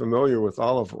pretty familiar with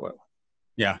olive oil.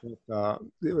 Yeah.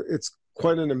 It's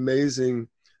quite an amazing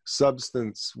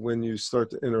substance when you start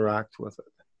to interact with it.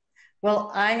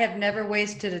 Well, I have never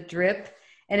wasted a drip.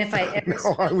 And if I ever...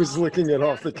 No, I was licking it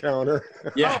off the counter.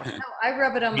 Yeah. Oh, no, I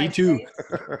rub it on my too. face.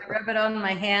 I rub it on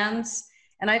my hands.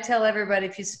 And I tell everybody,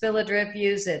 if you spill a drip,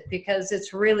 use it, because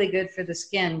it's really good for the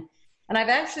skin. And I've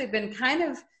actually been kind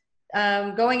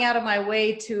of going out of my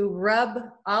way to rub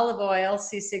olive oil,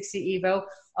 C60 Evo,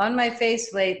 on my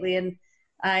face lately. And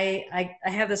I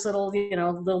have this little,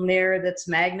 little mirror that's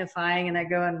magnifying, and I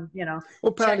go and,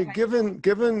 Well, Patty,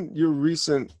 given your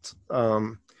recent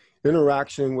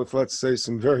interaction with, let's say,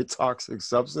 some very toxic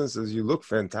substances, you look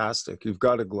fantastic. You've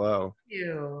got a glow. Thank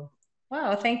you.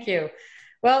 Wow, thank you.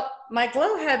 Well, my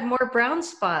glow had more brown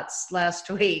spots last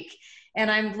week.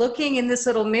 And I'm looking in this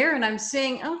little mirror and I'm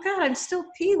seeing, oh God, I'm still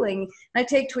peeling. And I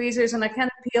take tweezers and I kind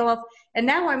of peel off. And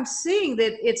now I'm seeing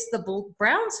that it's the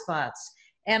brown spots.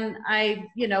 And I,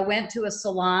 went to a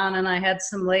salon and I had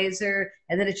some laser,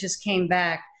 and then it just came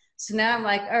back. So now I'm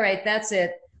like, all right, that's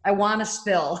it. I want to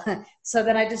spill. So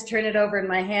then I just turn it over in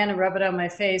my hand and rub it on my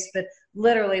face. But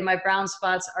literally my brown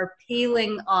spots are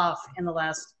peeling off in the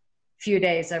last few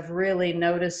days. I've really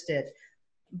noticed it.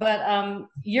 But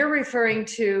you're referring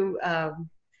to,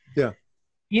 yeah,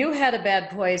 you had a bad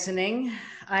poisoning.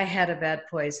 I had a bad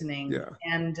poisoning. Yeah.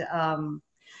 And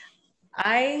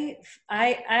I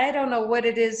don't know what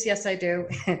it is. Yes, I do.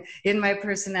 In my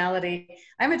personality,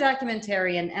 I'm a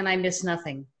documentarian and I miss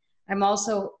nothing. I'm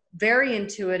also very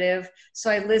intuitive.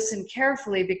 So I listen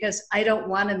carefully because I don't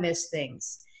want to miss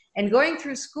things. And going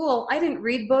through school, I didn't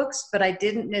read books, but I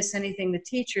didn't miss anything the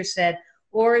teacher said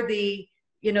or the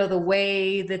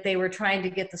way that they were trying to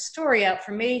get the story out.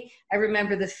 For me, I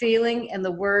remember the feeling and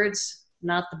the words,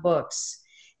 not the books.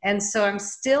 And so I'm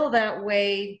still that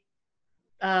way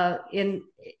in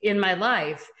my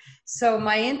life. So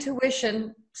my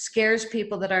intuition scares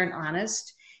people that aren't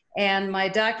honest. And my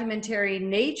documentary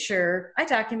nature, I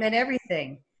document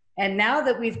everything. And now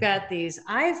that we've got these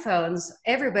iPhones,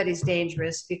 everybody's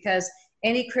dangerous, because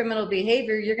any criminal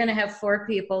behavior, you're going to have 4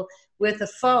 people with a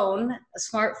phone, a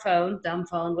smartphone, dumb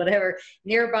phone, whatever,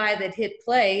 nearby that hit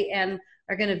play and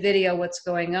are going to video what's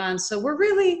going on. So we're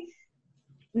really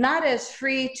not as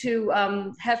free to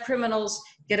have criminals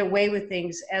get away with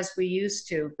things as we used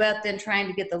to. But then trying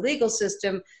to get the legal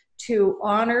system to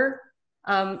honor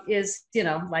is,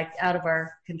 like out of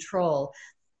our control.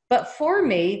 But for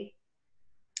me,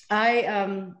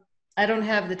 I don't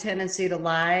have the tendency to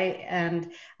lie,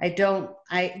 and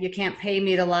you can't pay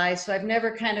me to lie. So I've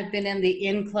never kind of been in the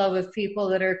in club of people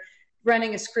that are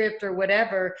running a script or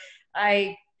whatever.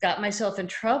 I got myself in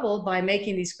trouble by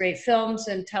making these great films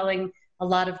and telling a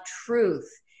lot of truth.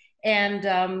 And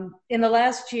in the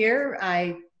last year,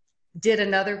 I did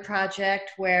another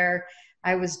project where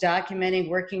I was documenting,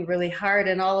 working really hard,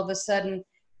 and all of a sudden,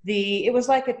 it was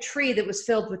like a tree that was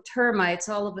filled with termites.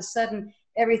 All of a sudden,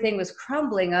 everything was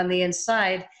crumbling on the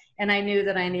inside, and I knew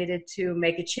that I needed to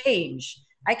make a change.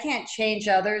 I can't change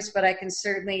others, but I can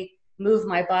certainly move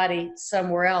my body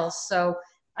somewhere else. So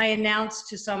I announced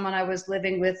to someone I was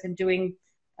living with and doing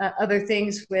other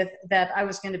things with that I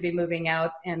was going to be moving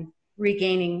out and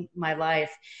regaining my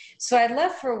life. So I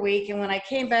left for a week, and when I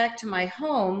came back to my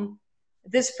home,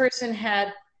 this person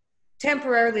had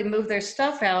temporarily moved their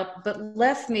stuff out, but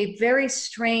left me very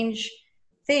strange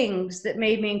things that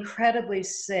made me incredibly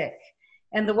sick.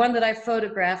 And the one that I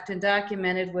photographed and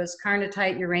documented was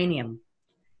carnotite uranium.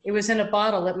 It was in a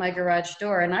bottle at my garage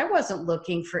door, and I wasn't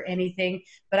looking for anything,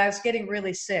 but I was getting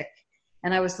really sick,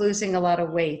 and I was losing a lot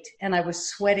of weight, and I was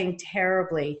sweating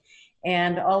terribly.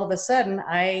 And all of a sudden,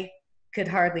 I could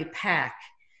hardly pack.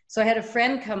 So I had a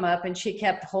friend come up, and she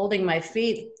kept holding my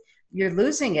feet. You're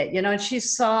losing it, you know, and she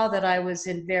saw that I was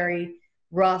in very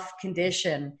rough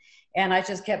condition. And I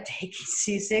just kept taking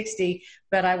C60,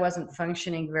 but I wasn't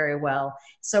functioning very well.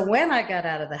 So when I got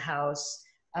out of the house,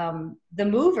 the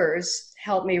movers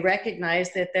helped me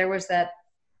recognize that there was that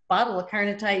bottle of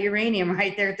carnotite uranium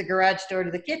right there at the garage door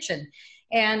to the kitchen.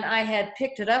 And I had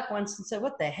picked it up once and said,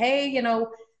 what the hey, you know,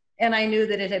 and I knew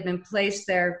that it had been placed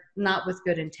there not with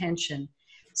good intention.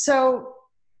 So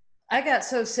I got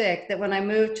so sick that when I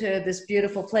moved to this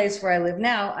beautiful place where I live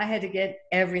now, I had to get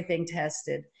everything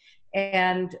tested.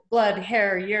 And blood,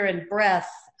 hair, urine, breath,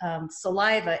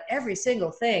 saliva, every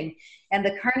single thing. And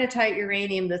the carnotite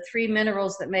uranium, the 3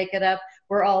 minerals that make it up,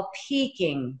 were all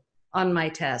peaking on my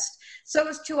test. So it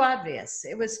was too obvious.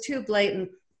 It was too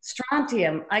blatant.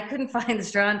 Strontium, I couldn't find the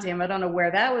strontium. I don't know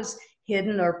where that was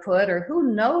hidden or put or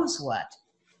who knows what.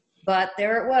 But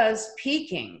there it was,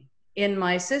 peaking in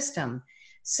my system.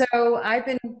 So I've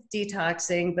been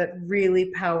detoxing, but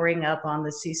really powering up on the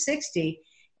C60.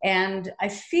 And I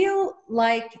feel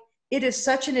like it is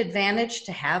such an advantage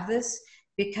to have this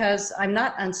because I'm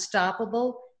not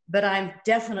unstoppable, but I'm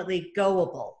definitely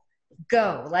goable.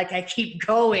 Go, like I keep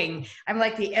going. I'm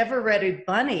like the ever-ready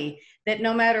bunny that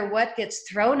no matter what gets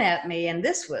thrown at me, and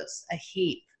this was a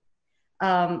heap.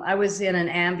 I was in an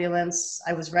ambulance.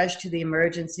 I was rushed to the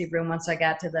emergency room once I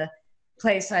got to the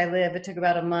place I live. It took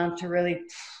about a month to really,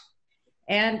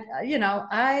 and you know,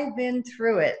 I've been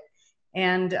through it.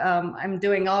 And I'm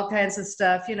doing all kinds of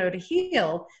stuff, you know, to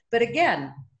heal. But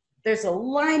again, there's a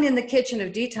line in the kitchen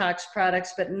of detox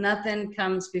products, but nothing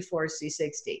comes before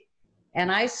C60. And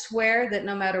I swear that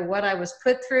no matter what I was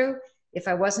put through, if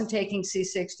I wasn't taking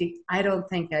C60, I don't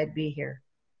think I'd be here.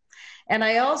 And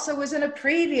I also was in a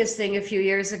previous thing a few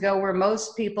years ago where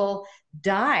most people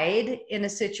died in a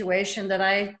situation that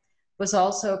I was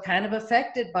also kind of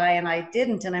affected by, and I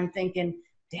didn't. And I'm thinking,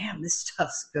 damn, this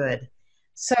stuff's good.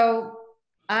 So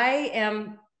I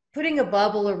am putting a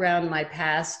bubble around my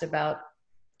past about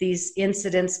these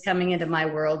incidents coming into my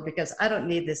world because I don't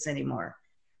need this anymore.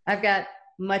 I've got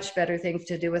much better things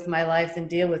to do with my life than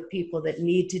deal with people that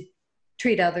need to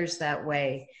treat others that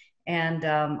way. And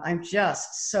I'm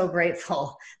just so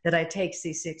grateful that I take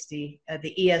C60,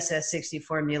 the ESS60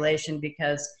 formulation,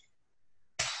 because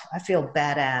I feel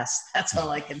badass. That's all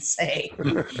I can say.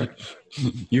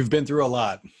 You've been through a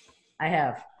lot. I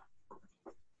have.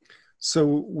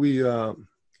 So we've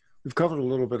covered a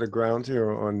little bit of ground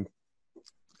here on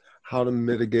how to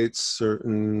mitigate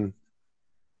certain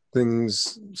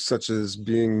things such as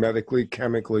being medically,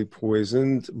 chemically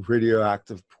poisoned,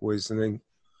 radioactive poisoning.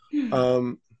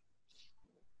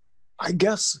 I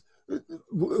guess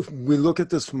if we look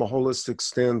at this from a holistic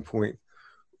standpoint,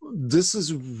 this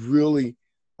is really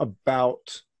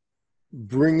about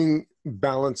bringing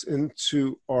balance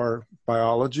into our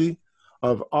biology,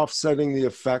 of offsetting the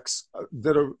effects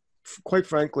that are, quite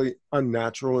frankly,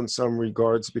 unnatural in some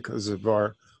regards because of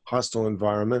our hostile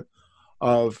environment,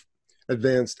 of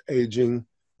advanced aging,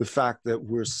 the fact that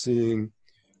we're seeing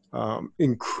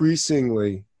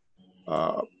increasingly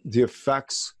the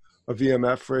effects of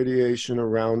EMF radiation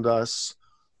around us,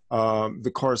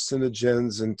 the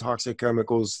carcinogens and toxic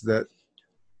chemicals that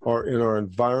are in our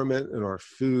environment, in our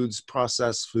foods,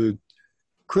 processed food.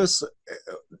 Chris,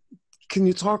 can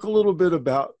you talk a little bit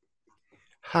about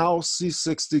how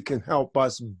C60 can help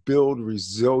us build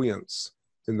resilience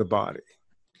in the body?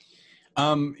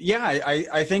 Yeah,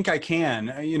 I think I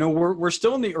can. You know, we're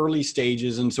still in the early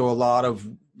stages, and so a lot of,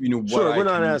 you know, sure, we're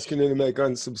not asking you to make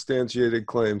unsubstantiated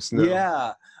claims. No.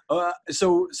 Yeah.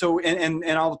 So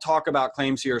I'll talk about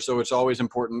claims here. So it's always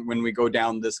important when we go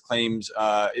down this claims,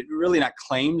 really not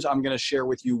claims. I'm going to share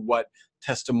with you what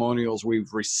testimonials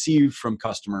we've received from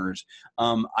customers.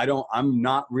 I'm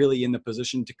not really in the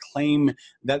position to claim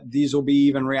that these will be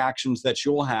even reactions that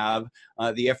you'll have.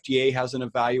 The FDA hasn't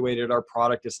evaluated our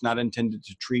product. It's not intended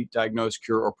to treat, diagnose,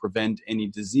 cure, or prevent any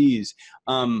disease.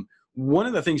 One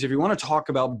of the things, if you want to talk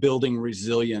about building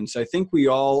resilience, I think we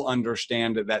all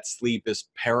understand that sleep is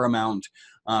paramount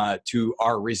to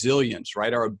our resilience,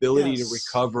 right? Our ability to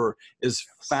recover is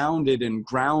founded and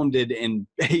grounded and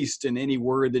based in any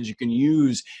word that you can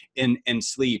use in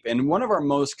sleep. And one of our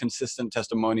most consistent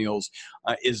testimonials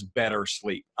is better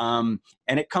sleep. And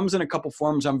it comes in a couple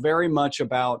forms. I'm very much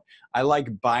about, I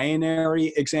like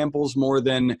binary examples more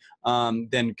than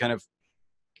kind of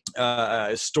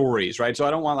stories, right? So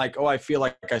I don't want like, oh, I feel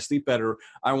like I sleep better.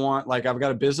 I want like, I've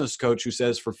got a business coach who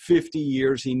says for 50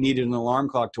 years he needed an alarm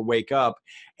clock to wake up.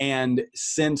 And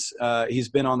since he's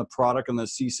been on the product on the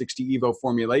C60 Evo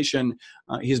formulation,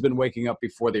 he's been waking up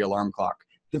before the alarm clock.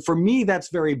 For me, that's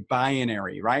very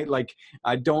binary, right? Like,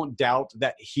 I don't doubt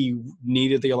that he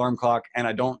needed the alarm clock, and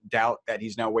I don't doubt that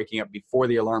he's now waking up before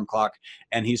the alarm clock.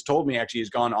 And he's told me actually he's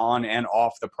gone on and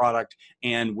off the product,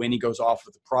 and when he goes off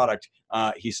of the product,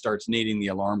 he starts needing the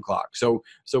alarm clock. So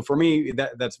for me,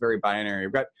 that's very binary.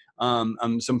 I've got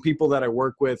some people that I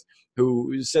work with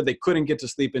who said they couldn't get to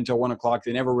sleep until 1 o'clock.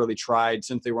 They never really tried.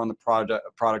 Since they were on the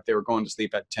product, they were going to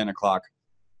sleep at 10 o'clock.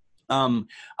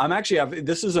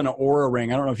 This is an Aura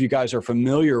ring. I don't know if you guys are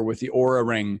familiar with the Aura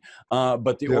ring,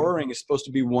 but the Aura ring is supposed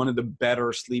to be one of the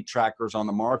better sleep trackers on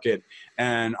the market.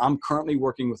 And I'm currently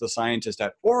working with a scientist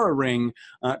at Aura ring,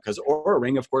 because Aura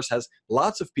ring, of course, has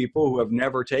lots of people who have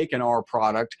never taken our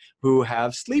product who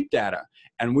have sleep data.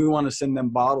 And we want to send them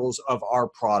bottles of our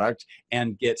product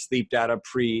and get sleep data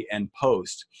pre and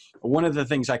post. One of the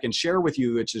things I can share with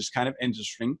you, which is kind of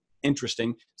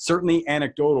interesting, certainly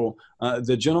anecdotal.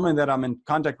 The gentleman that I'm in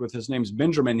contact with, his name's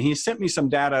Benjamin. He sent me some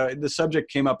data. The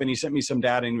subject came up and he sent me some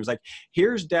data and he was like,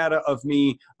 here's data of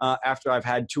me after I've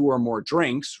had 2 or more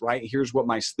drinks, right? Here's what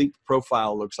my sleep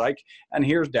profile looks like. And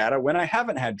here's data when I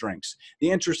haven't had drinks. The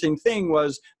interesting thing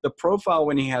was the profile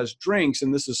when he has drinks,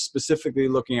 and this is specifically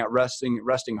looking at resting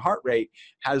heart rate,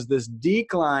 has this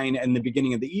decline in the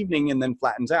beginning of the evening and then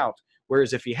flattens out.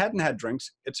 Whereas if he hadn't had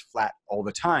drinks, it's flat all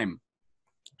the time.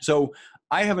 So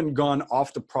I haven't gone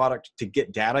off the product to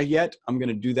get data yet. I'm going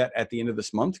to do that at the end of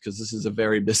this month because this is a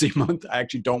very busy month. I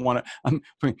actually don't want to.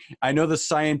 I know the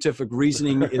scientific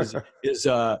reasoning is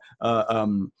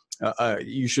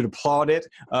you should applaud it,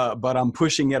 but I'm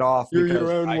pushing it off. You're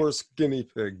your own worst guinea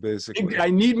pig, basically. I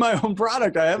need my own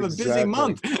product. I have a busy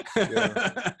month.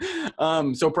 Yeah.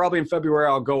 So probably in February,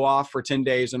 I'll go off for 10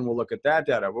 days and we'll look at that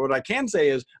data. But what I can say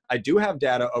is I do have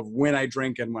data of when I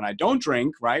drink and when I don't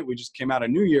drink, right? We just came out of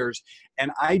New Year's,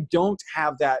 and I don't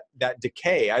have that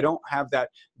decay. I don't have that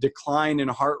decline in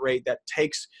heart rate that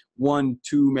takes 1,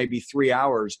 2, maybe 3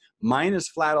 hours. Mine is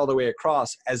flat all the way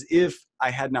across, as if I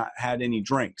had not had any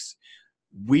drinks.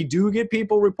 We do get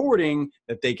people reporting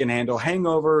that they can handle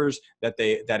hangovers, that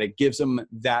it gives them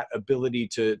that ability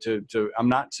to I'm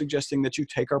not suggesting that you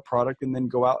take our product and then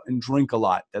go out and drink a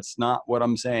lot. That's not what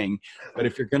I'm saying. But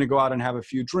if you're going to go out and have a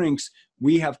few drinks,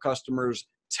 we have customers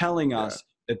telling us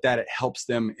that it helps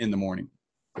them in the morning.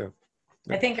 Yeah.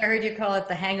 I think I heard you call it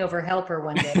the hangover helper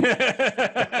one day.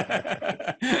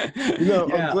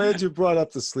 I'm glad you brought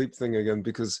up the sleep thing again,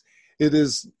 because it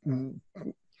is,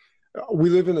 we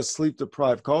live in a sleep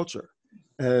deprived culture,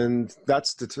 and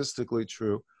that's statistically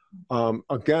true.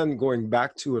 Again, going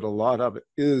back to it, a lot of it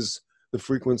is the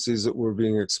frequencies that we're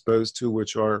being exposed to,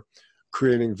 which are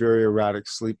creating very erratic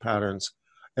sleep patterns.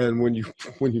 And when you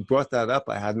brought that up,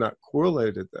 I had not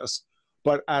correlated this.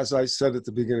 But as I said at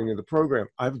the beginning of the program,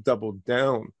 I've doubled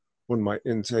down on my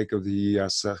intake of the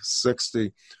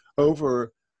ESS60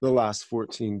 over the last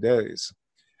 14 days.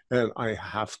 And I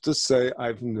have to say,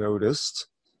 I've noticed,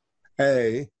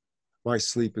 my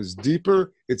sleep is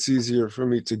deeper. It's easier for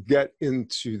me to get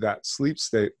into that sleep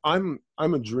state. I'm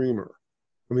a dreamer.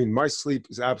 I mean, my sleep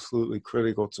is absolutely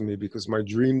critical to me because my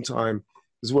dream time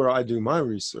is where I do my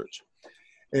research.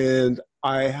 And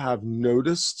I have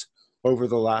noticed over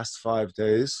the last 5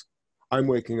 days, I'm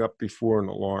waking up before an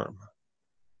alarm.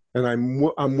 And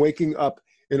I'm waking up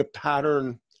in a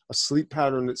sleep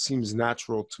pattern that seems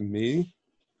natural to me.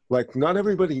 Like, not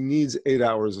everybody needs 8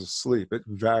 hours of sleep. It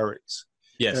varies.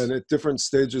 Yes. And at different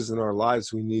stages in our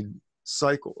lives, we need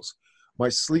cycles. My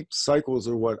sleep cycles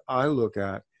are what I look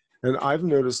at. And I've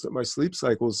noticed that my sleep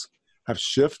cycles have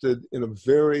shifted in a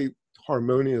very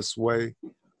harmonious way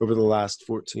over the last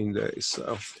 14 days.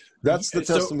 So that's the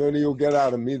testimony you'll get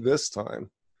out of me this time.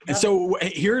 And so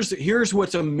here's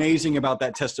what's amazing about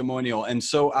that testimonial, and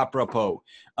so apropos.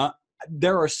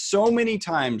 There are so many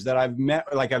times that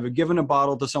I've given a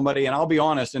bottle to somebody, and I'll be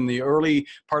honest, in the early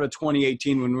part of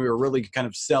 2018, when we were really kind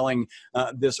of selling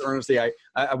this earnestly,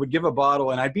 I would give a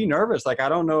bottle and I'd be nervous. Like, I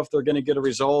don't know if they're going to get a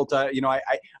result. I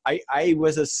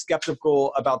was as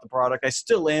skeptical about the product. I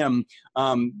still am,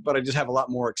 but I just have a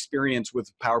lot more experience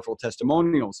with powerful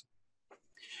testimonials.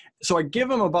 So I give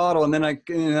them a bottle, and then I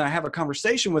have a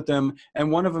conversation with them.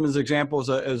 And one of them, as an example,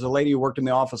 is a lady who worked in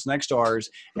the office next to ours.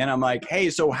 And I'm like,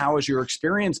 hey, so how has your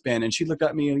experience been? And she looked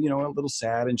at me, a little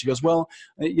sad. And she goes, well,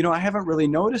 I haven't really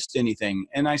noticed anything.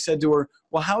 And I said to her,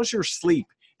 well, how's your sleep?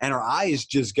 and her eyes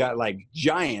just got like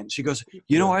giant. She goes,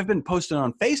 you know, I've been posting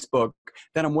on Facebook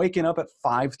that I'm waking up at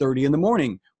 5:30 in the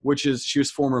morning, which is, she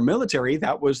was former military.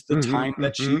 That was the time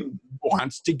that she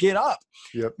wants to get up.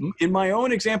 Yep. In my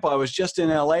own example, I was just in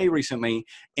LA recently,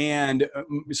 and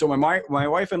so my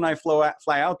wife and I fly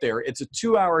out there. It's a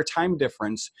 2-hour time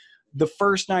difference. The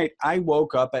first night I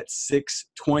woke up at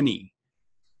 6:20,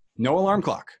 no alarm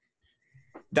clock.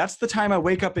 That's the time I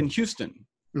wake up in Houston.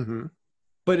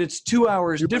 But it's 2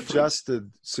 hours different.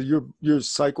 Adjusted, so your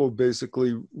cycle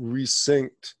basically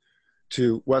resynced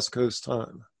to West Coast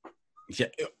time. Yeah,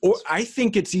 or I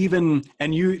think it's even,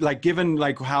 and you like, given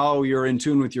like how you're in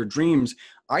tune with your dreams,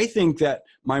 I think that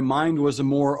my mind was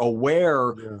more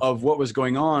aware of what was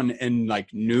going on and like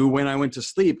knew when I went to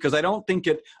sleep, because I don't think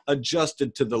it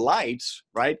adjusted to the lights,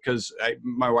 right? Because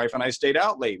my wife and I stayed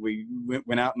out late. We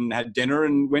went out and had dinner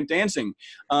and went dancing.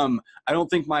 I don't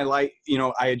think my light, you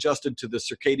know, I adjusted to the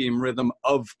circadian rhythm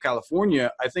of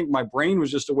California. I think my brain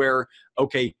was just aware,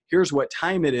 okay, here's what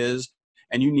time it is,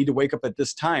 and you need to wake up at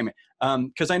this time.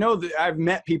 Because I know that I've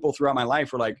met people throughout my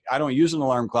life who are like, I don't use an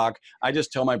alarm clock. I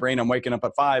just tell my brain I'm waking up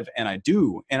at 5, and I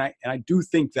do. And I do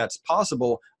think that's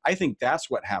possible. I think that's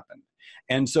what happened.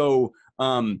 And so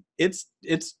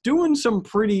it's doing some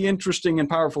pretty interesting and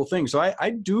powerful things. So I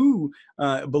do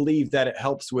believe that it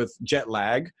helps with jet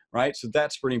lag, right? So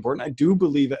that's pretty important. I do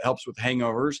believe it helps with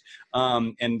hangovers.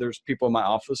 And there's people in my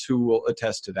office who will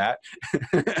attest to that.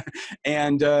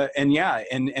 and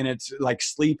it's like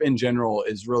sleep in general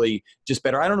is really just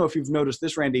better. I don't know if you've noticed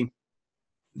this, Randy.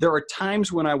 There are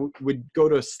times when I would go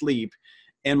to sleep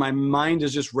and my mind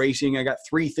is just racing. I got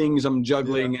 3 things I'm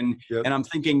juggling, and I'm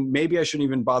thinking maybe I shouldn't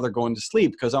even bother going to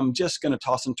sleep because I'm just going to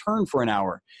toss and turn for an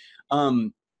hour.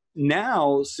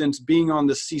 Now, since being on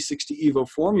the C60 Evo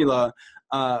formula,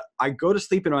 I go to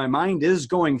sleep and my mind is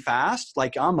going fast,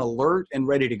 like I'm alert and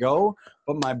ready to go,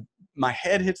 but my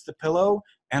head hits the pillow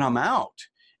and I'm out.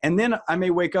 And then I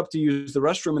may wake up to use the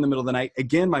restroom in the middle of the night.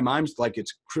 Again, my mind's like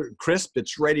it's crisp,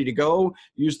 it's ready to go.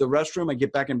 Use the restroom, I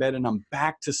get back in bed, and I'm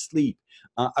back to sleep.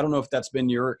 I don't know if that's been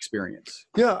your experience.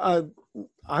 Yeah,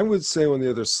 I would say on the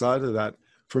other side of that,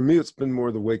 for me, it's been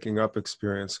more the waking up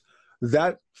experience.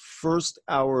 That first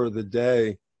hour of the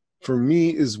day, for me,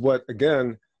 is what,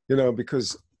 again, you know,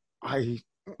 because I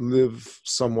live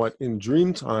somewhat in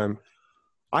dream time,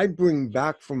 I bring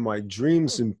back from my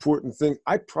dreams important things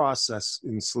I process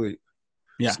in sleep.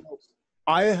 Yeah. So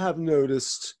I have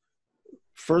noticed,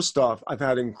 first off, I've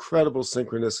had incredible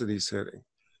synchronicities hitting.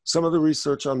 Some of the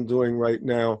research I'm doing right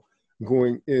now,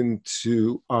 going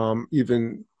into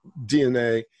even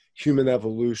DNA, human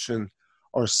evolution,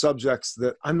 are subjects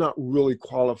that I'm not really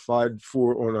qualified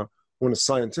for on a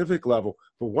scientific level.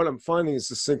 But what I'm finding is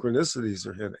the synchronicities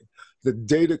are hitting. The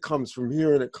data comes from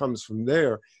here and it comes from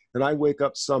there. And I wake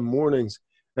up some mornings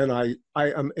and I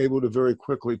am able to very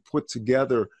quickly put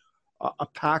together a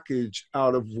package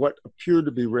out of what appear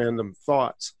to be random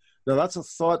thoughts. Now that's a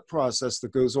thought process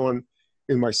that goes on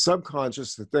in my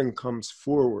subconscious that then comes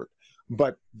forward.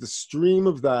 But the stream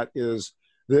of that is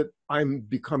that I'm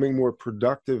becoming more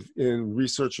productive in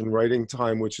research and writing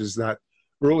time, which is that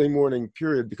early morning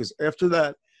period, because after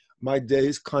that, my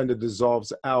days kind of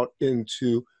dissolves out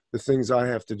into the things I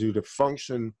have to do to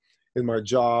function in my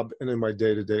job and in my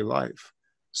day-to-day life.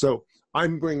 So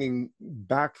I'm bringing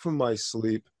back from my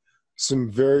sleep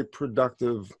some very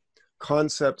productive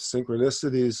concept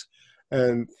synchronicities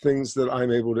and things that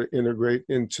I'm able to integrate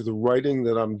into the writing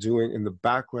that I'm doing in the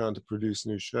background to produce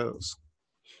new shows.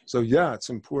 So yeah, it's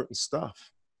important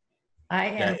stuff. I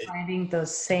am finding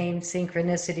those same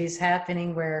synchronicities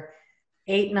happening where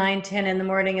 8, 9, 10 in the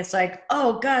morning, it's like,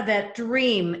 oh God, that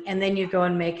dream. And then you go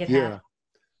and make it happen.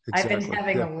 Exactly. I've been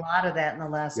having a lot of that in the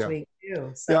last week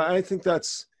too. So. Yeah, I think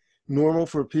that's normal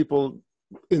for people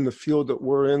in the field that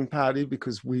we're in, Patty,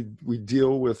 because we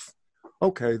deal with,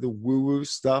 okay, the woo-woo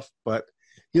stuff. But,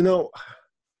 you know,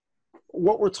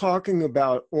 what we're talking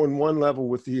about on one level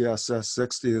with the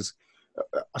ESS60 is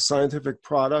a scientific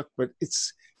product, but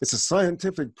it's a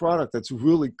scientific product that's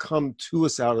really come to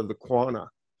us out of the quanta.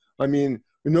 I mean,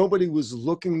 nobody was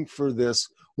looking for this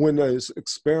when those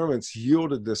experiments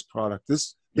yielded this product.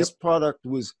 This product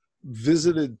was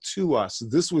visited to us.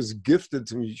 This was gifted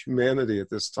to humanity at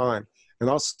this time. And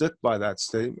I'll stick by that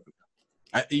statement.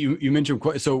 You mentioned,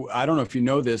 so I don't know if you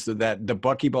know this, that the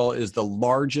buckyball is the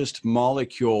largest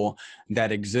molecule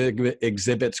that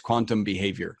exhibits quantum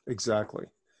behavior. Exactly.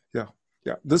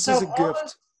 Yeah. This is a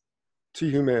gift to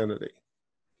humanity.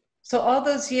 So all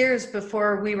those years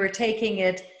before we were taking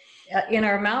it in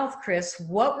our mouth, Chris,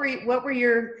 what were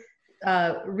your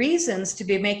reasons to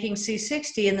be making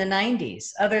C60 in the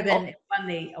 90s, other than it won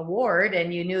the award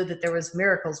and you knew that there was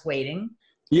miracles waiting?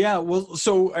 Yeah, well,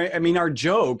 so I mean, our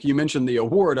joke, you mentioned the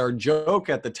award, our joke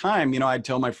at the time, I'd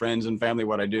tell my friends and family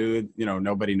what I do,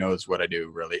 nobody knows what I do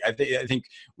really. I think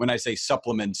when I say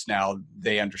supplements now,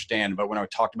 they understand, but when I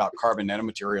talked about carbon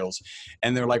nanomaterials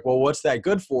and they're like, well, what's that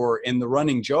good for? And the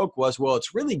running joke was, well,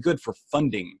 it's really good for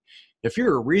funding. If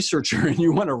you're a researcher and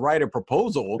you want to write a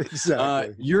proposal,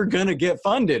 exactly. You're going to get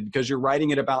funded because you're writing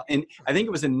it about, and I think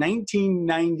it was in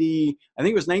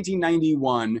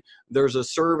 1991, there's a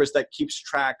service that keeps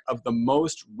track of the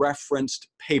most referenced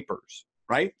papers,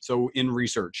 right? So in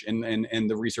research, in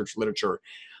the research literature,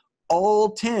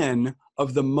 all 10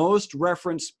 of the most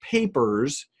referenced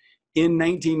papers in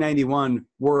 1991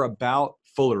 were about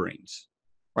fullerenes.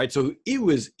 Right, so it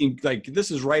was this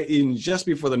is right in just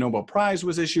before the Nobel Prize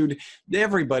was issued.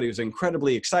 Everybody was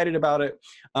incredibly excited about it.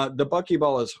 The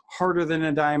buckyball is harder than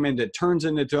a diamond. It turns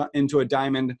into a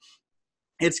diamond.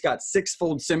 It's got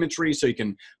 6-fold symmetry, so you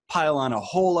can pile on a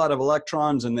whole lot of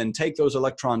electrons and then take those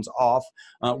electrons off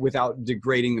without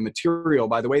degrading the material.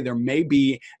 By the way, there may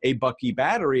be a Bucky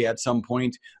battery at some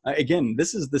point. Again,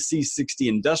 this is the C60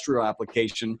 industrial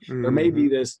application. Mm-hmm. There may be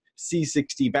this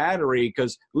C60 battery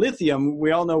because lithium,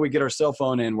 we all know we get our cell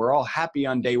phone and we're all happy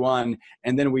on day one,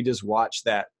 and then we just watch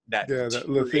that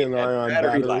lithium ion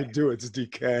battery do its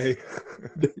decay.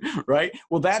 Right?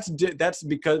 Well, that's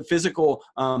because physical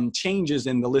changes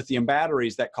in the lithium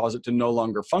batteries that cause it to no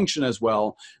longer function as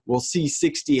well. Well,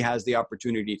 C60 has the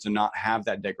opportunity to not have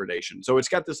that degradation. So it's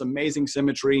got this amazing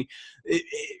symmetry.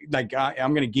 I'm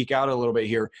going to geek out a little bit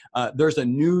here. There's a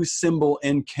new symbol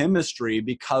in chemistry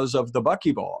because of the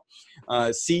buckyball.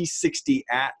 C60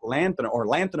 at lanthanum, or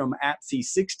lanthanum at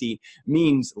C60,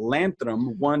 means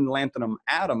lanthanum, one lanthanum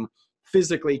atom,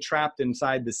 physically trapped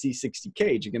inside the C60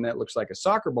 cage. Again, that looks like a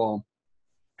soccer ball.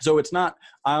 So it's not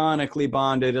ionically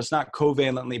bonded, it's not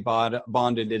covalently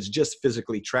bonded, it's just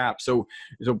physically trapped. So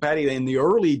Patty, in the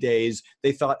early days,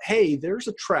 they thought, hey, there's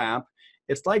a trap.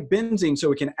 It's like benzene, so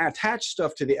we can attach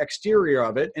stuff to the exterior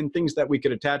of it, and things that we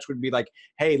could attach would be like,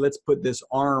 hey, let's put this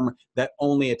arm that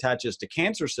only attaches to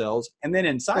cancer cells, and then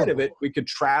inside of it, we could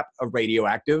trap a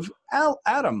radioactive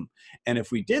atom. And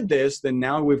if we did this, then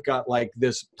now we've got like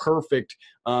this perfect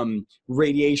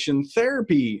radiation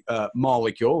therapy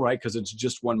molecule, right? Because it's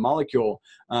just one molecule.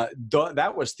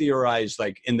 That was theorized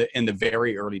like in the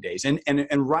very early days, and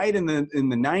right in the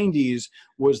 90s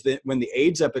was when the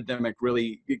AIDS epidemic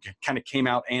really kind of came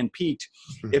out and peaked.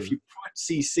 Mm-hmm. If you put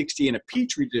C60 in a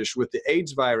petri dish with the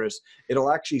AIDS virus,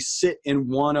 it'll actually sit in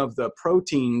one of the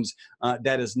proteins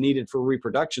that is needed for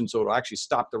reproduction, so it'll actually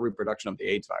stop the reproduction of the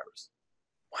AIDS virus.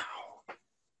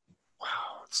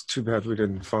 Wow, it's too bad we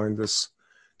didn't find this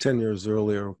 10 years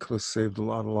earlier. It could have saved a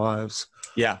lot of lives.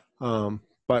 Yeah.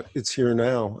 But it's here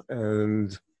now,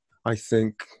 and I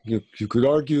think you could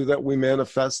argue that we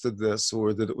manifested this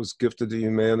or that it was gifted to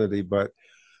humanity, but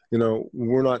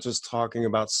we're not just talking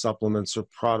about supplements or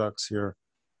products here.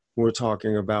 We're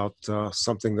talking about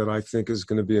something that I think is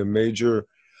going to be a major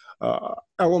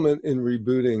element in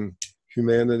rebooting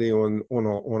humanity on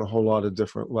a whole lot of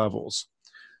different levels.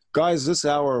 Guys, this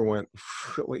hour went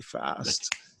really fast.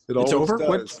 It's over?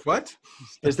 What?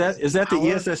 Is that the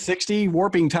ESS60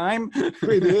 warping time?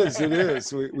 It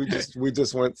is. We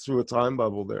just went through a time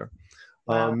bubble there.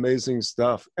 Wow. Amazing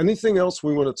stuff. Anything else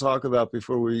we want to talk about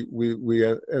before we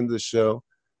end the show?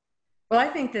 Well, I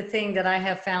think the thing that I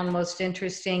have found most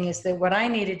interesting is that what I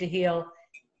needed to heal,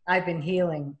 I've been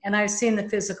healing. And I've seen the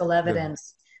physical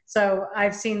evidence. Yeah. So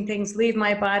I've seen things leave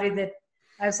my body that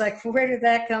I was like, where did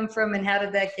that come from and how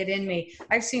did that get in me?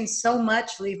 I've seen so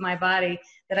much leave my body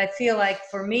that I feel like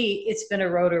for me, it's been a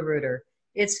rotor-rooter.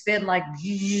 It's been like,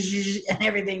 and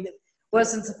everything that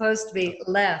wasn't supposed to be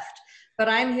left. But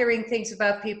I'm hearing things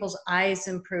about people's eyes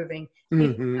improving,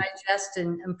 people's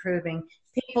digestion improving,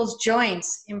 people's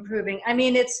joints improving. I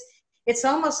mean, it's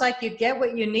almost like you get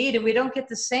what you need, and we don't get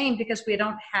the same because we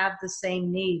don't have the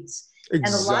same needs. Exactly.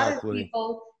 And a lot of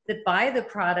people that buy the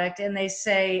product and they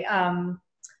say,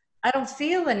 I don't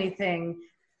feel anything.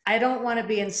 I don't want to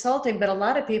be insulting, but a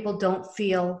lot of people don't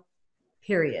feel,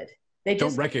 period. They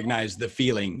just don't recognize the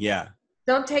feeling. Yeah.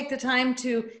 Don't take the time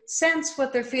to sense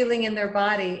what they're feeling in their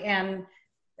body. And,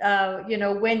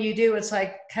 when you do, it's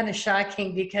like kind of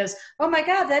shocking because, oh my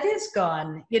God, that is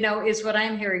gone, is what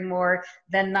I'm hearing more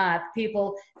than not.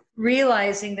 People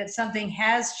realizing that something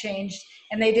has changed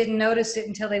and they didn't notice it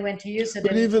until they went to use it.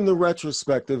 But even the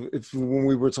retrospective, when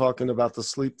we were talking about the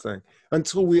sleep thing,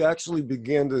 until we actually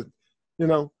began to,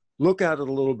 look at it a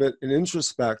little bit and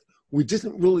introspect, we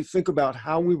didn't really think about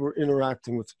how we were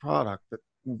interacting with the product. But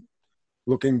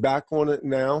Looking back on it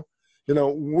now, you know,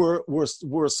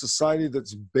 we're a society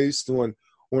that's based on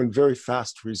very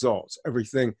fast results.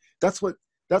 Everything, that's what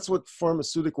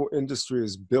pharmaceutical industry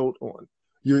is built on.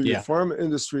 Your pharma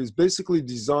industry is basically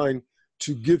designed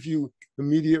to give you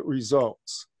immediate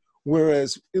results.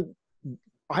 Whereas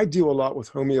I deal a lot with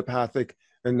homeopathic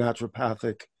and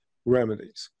naturopathic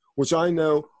remedies, which I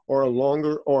know are a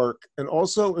longer arc and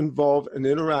also involve an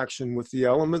interaction with the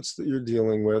elements that you're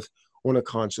dealing with on a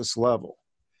conscious level.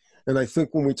 And I think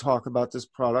when we talk about this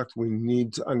product, we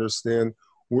need to understand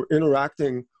we're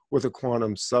interacting with a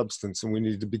quantum substance, and we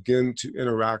need to begin to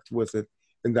interact with it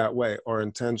in that way. Our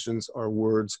intentions, our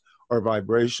words, our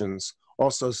vibrations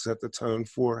also set the tone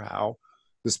for how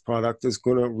this product is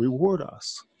going to reward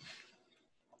us.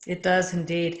 It does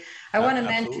indeed. I want to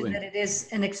mention that it is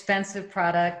an expensive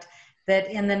product,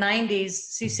 that in the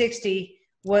 90s, C60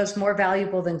 was more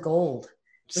valuable than gold.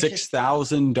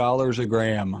 $6,000 a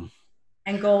gram.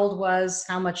 And gold was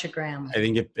how much a gram? I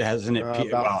think it hasn't.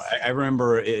 Well, I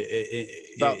remember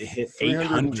it hit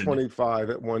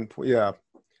 325 at one point. Yeah.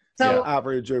 So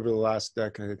average over the last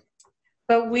decade.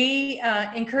 But we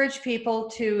encourage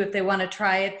people to, if they want to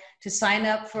try it, to sign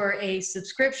up for a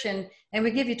subscription, and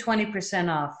we give you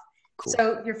 20% off. Cool.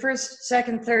 So your first,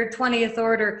 second, third, 20th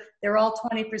order, they're all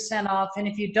 20% off. And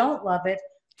if you don't love it,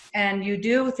 and you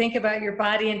do think about your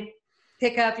body and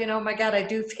pick up, you know, oh my God, I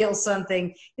do feel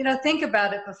something, you know, think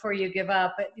about it before you give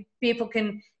up. But people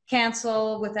can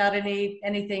cancel without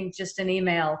anything, just an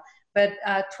email. But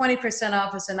 20%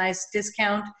 off is a nice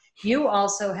discount. You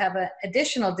also have an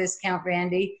additional discount,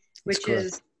 Randy, which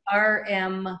is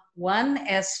RM1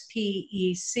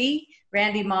 SPEC,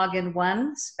 Randy Morgan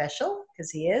 1 special,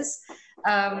 because he is.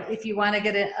 If you want to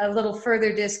get a little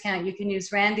further discount, you can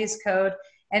use Randy's code.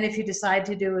 And if you decide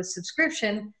to do a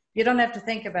subscription, you don't have to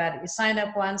think about it. You sign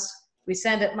up once, we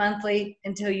send it monthly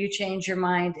until you change your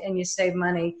mind and you save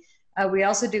money. We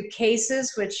also do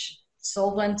cases, which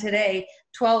sold one today,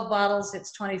 12 bottles,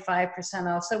 it's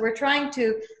 25% off. So we're trying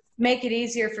to make it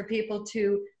easier for people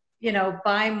to, you know,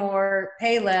 buy more,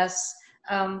 pay less,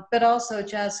 but also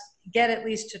just get at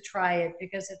least to try it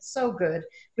because it's so good.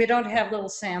 We don't have little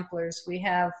samplers. We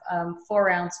have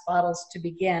 4-ounce bottles to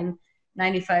begin,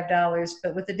 $95,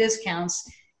 but with the discounts,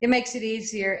 it makes it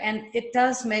easier, and it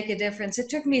does make a difference. It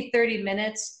took me 30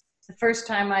 minutes the first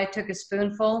time I took a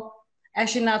spoonful.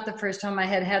 Actually, not the first time. I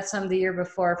had had some the year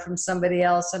before from somebody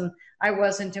else, and I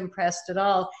wasn't impressed at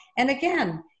all. And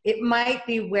again, it might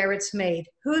be where it's made,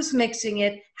 who's mixing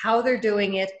it, how they're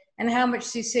doing it, and how much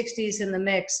C60 is in the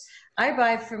mix. I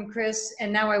buy from Chris,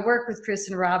 and now I work with Chris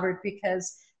and Robert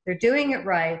because they're doing it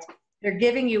right. They're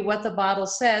giving you what the bottle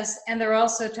says, and they're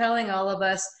also telling all of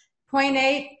us,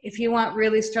 0.8, if you want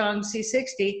really strong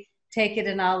C60, take it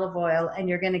in olive oil, and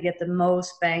you're going to get the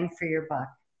most bang for your buck.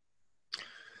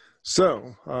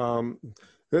 So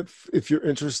if you're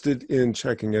interested in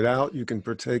checking it out, you can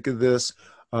partake of this.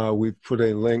 We've put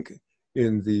a link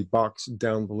in the box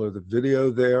down below the video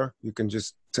there. You can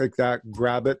just take that,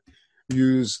 grab it,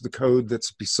 use the code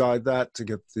that's beside that to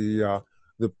get the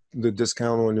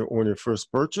discount on your first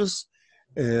purchase,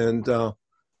 and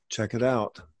check it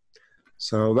out.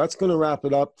 So that's going to wrap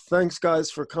it up. Thanks, guys,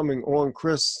 for coming on.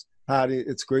 Chris, Patty,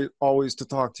 it's great always to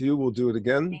talk to you. We'll do it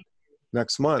again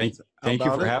next month. Thank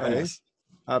you for having us.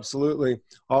 Absolutely.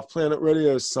 Off Planet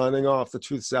Radio signing off. The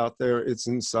truth's out there. It's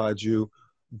inside you.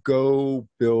 Go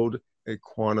build a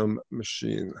quantum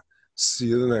machine. See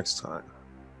you the next time.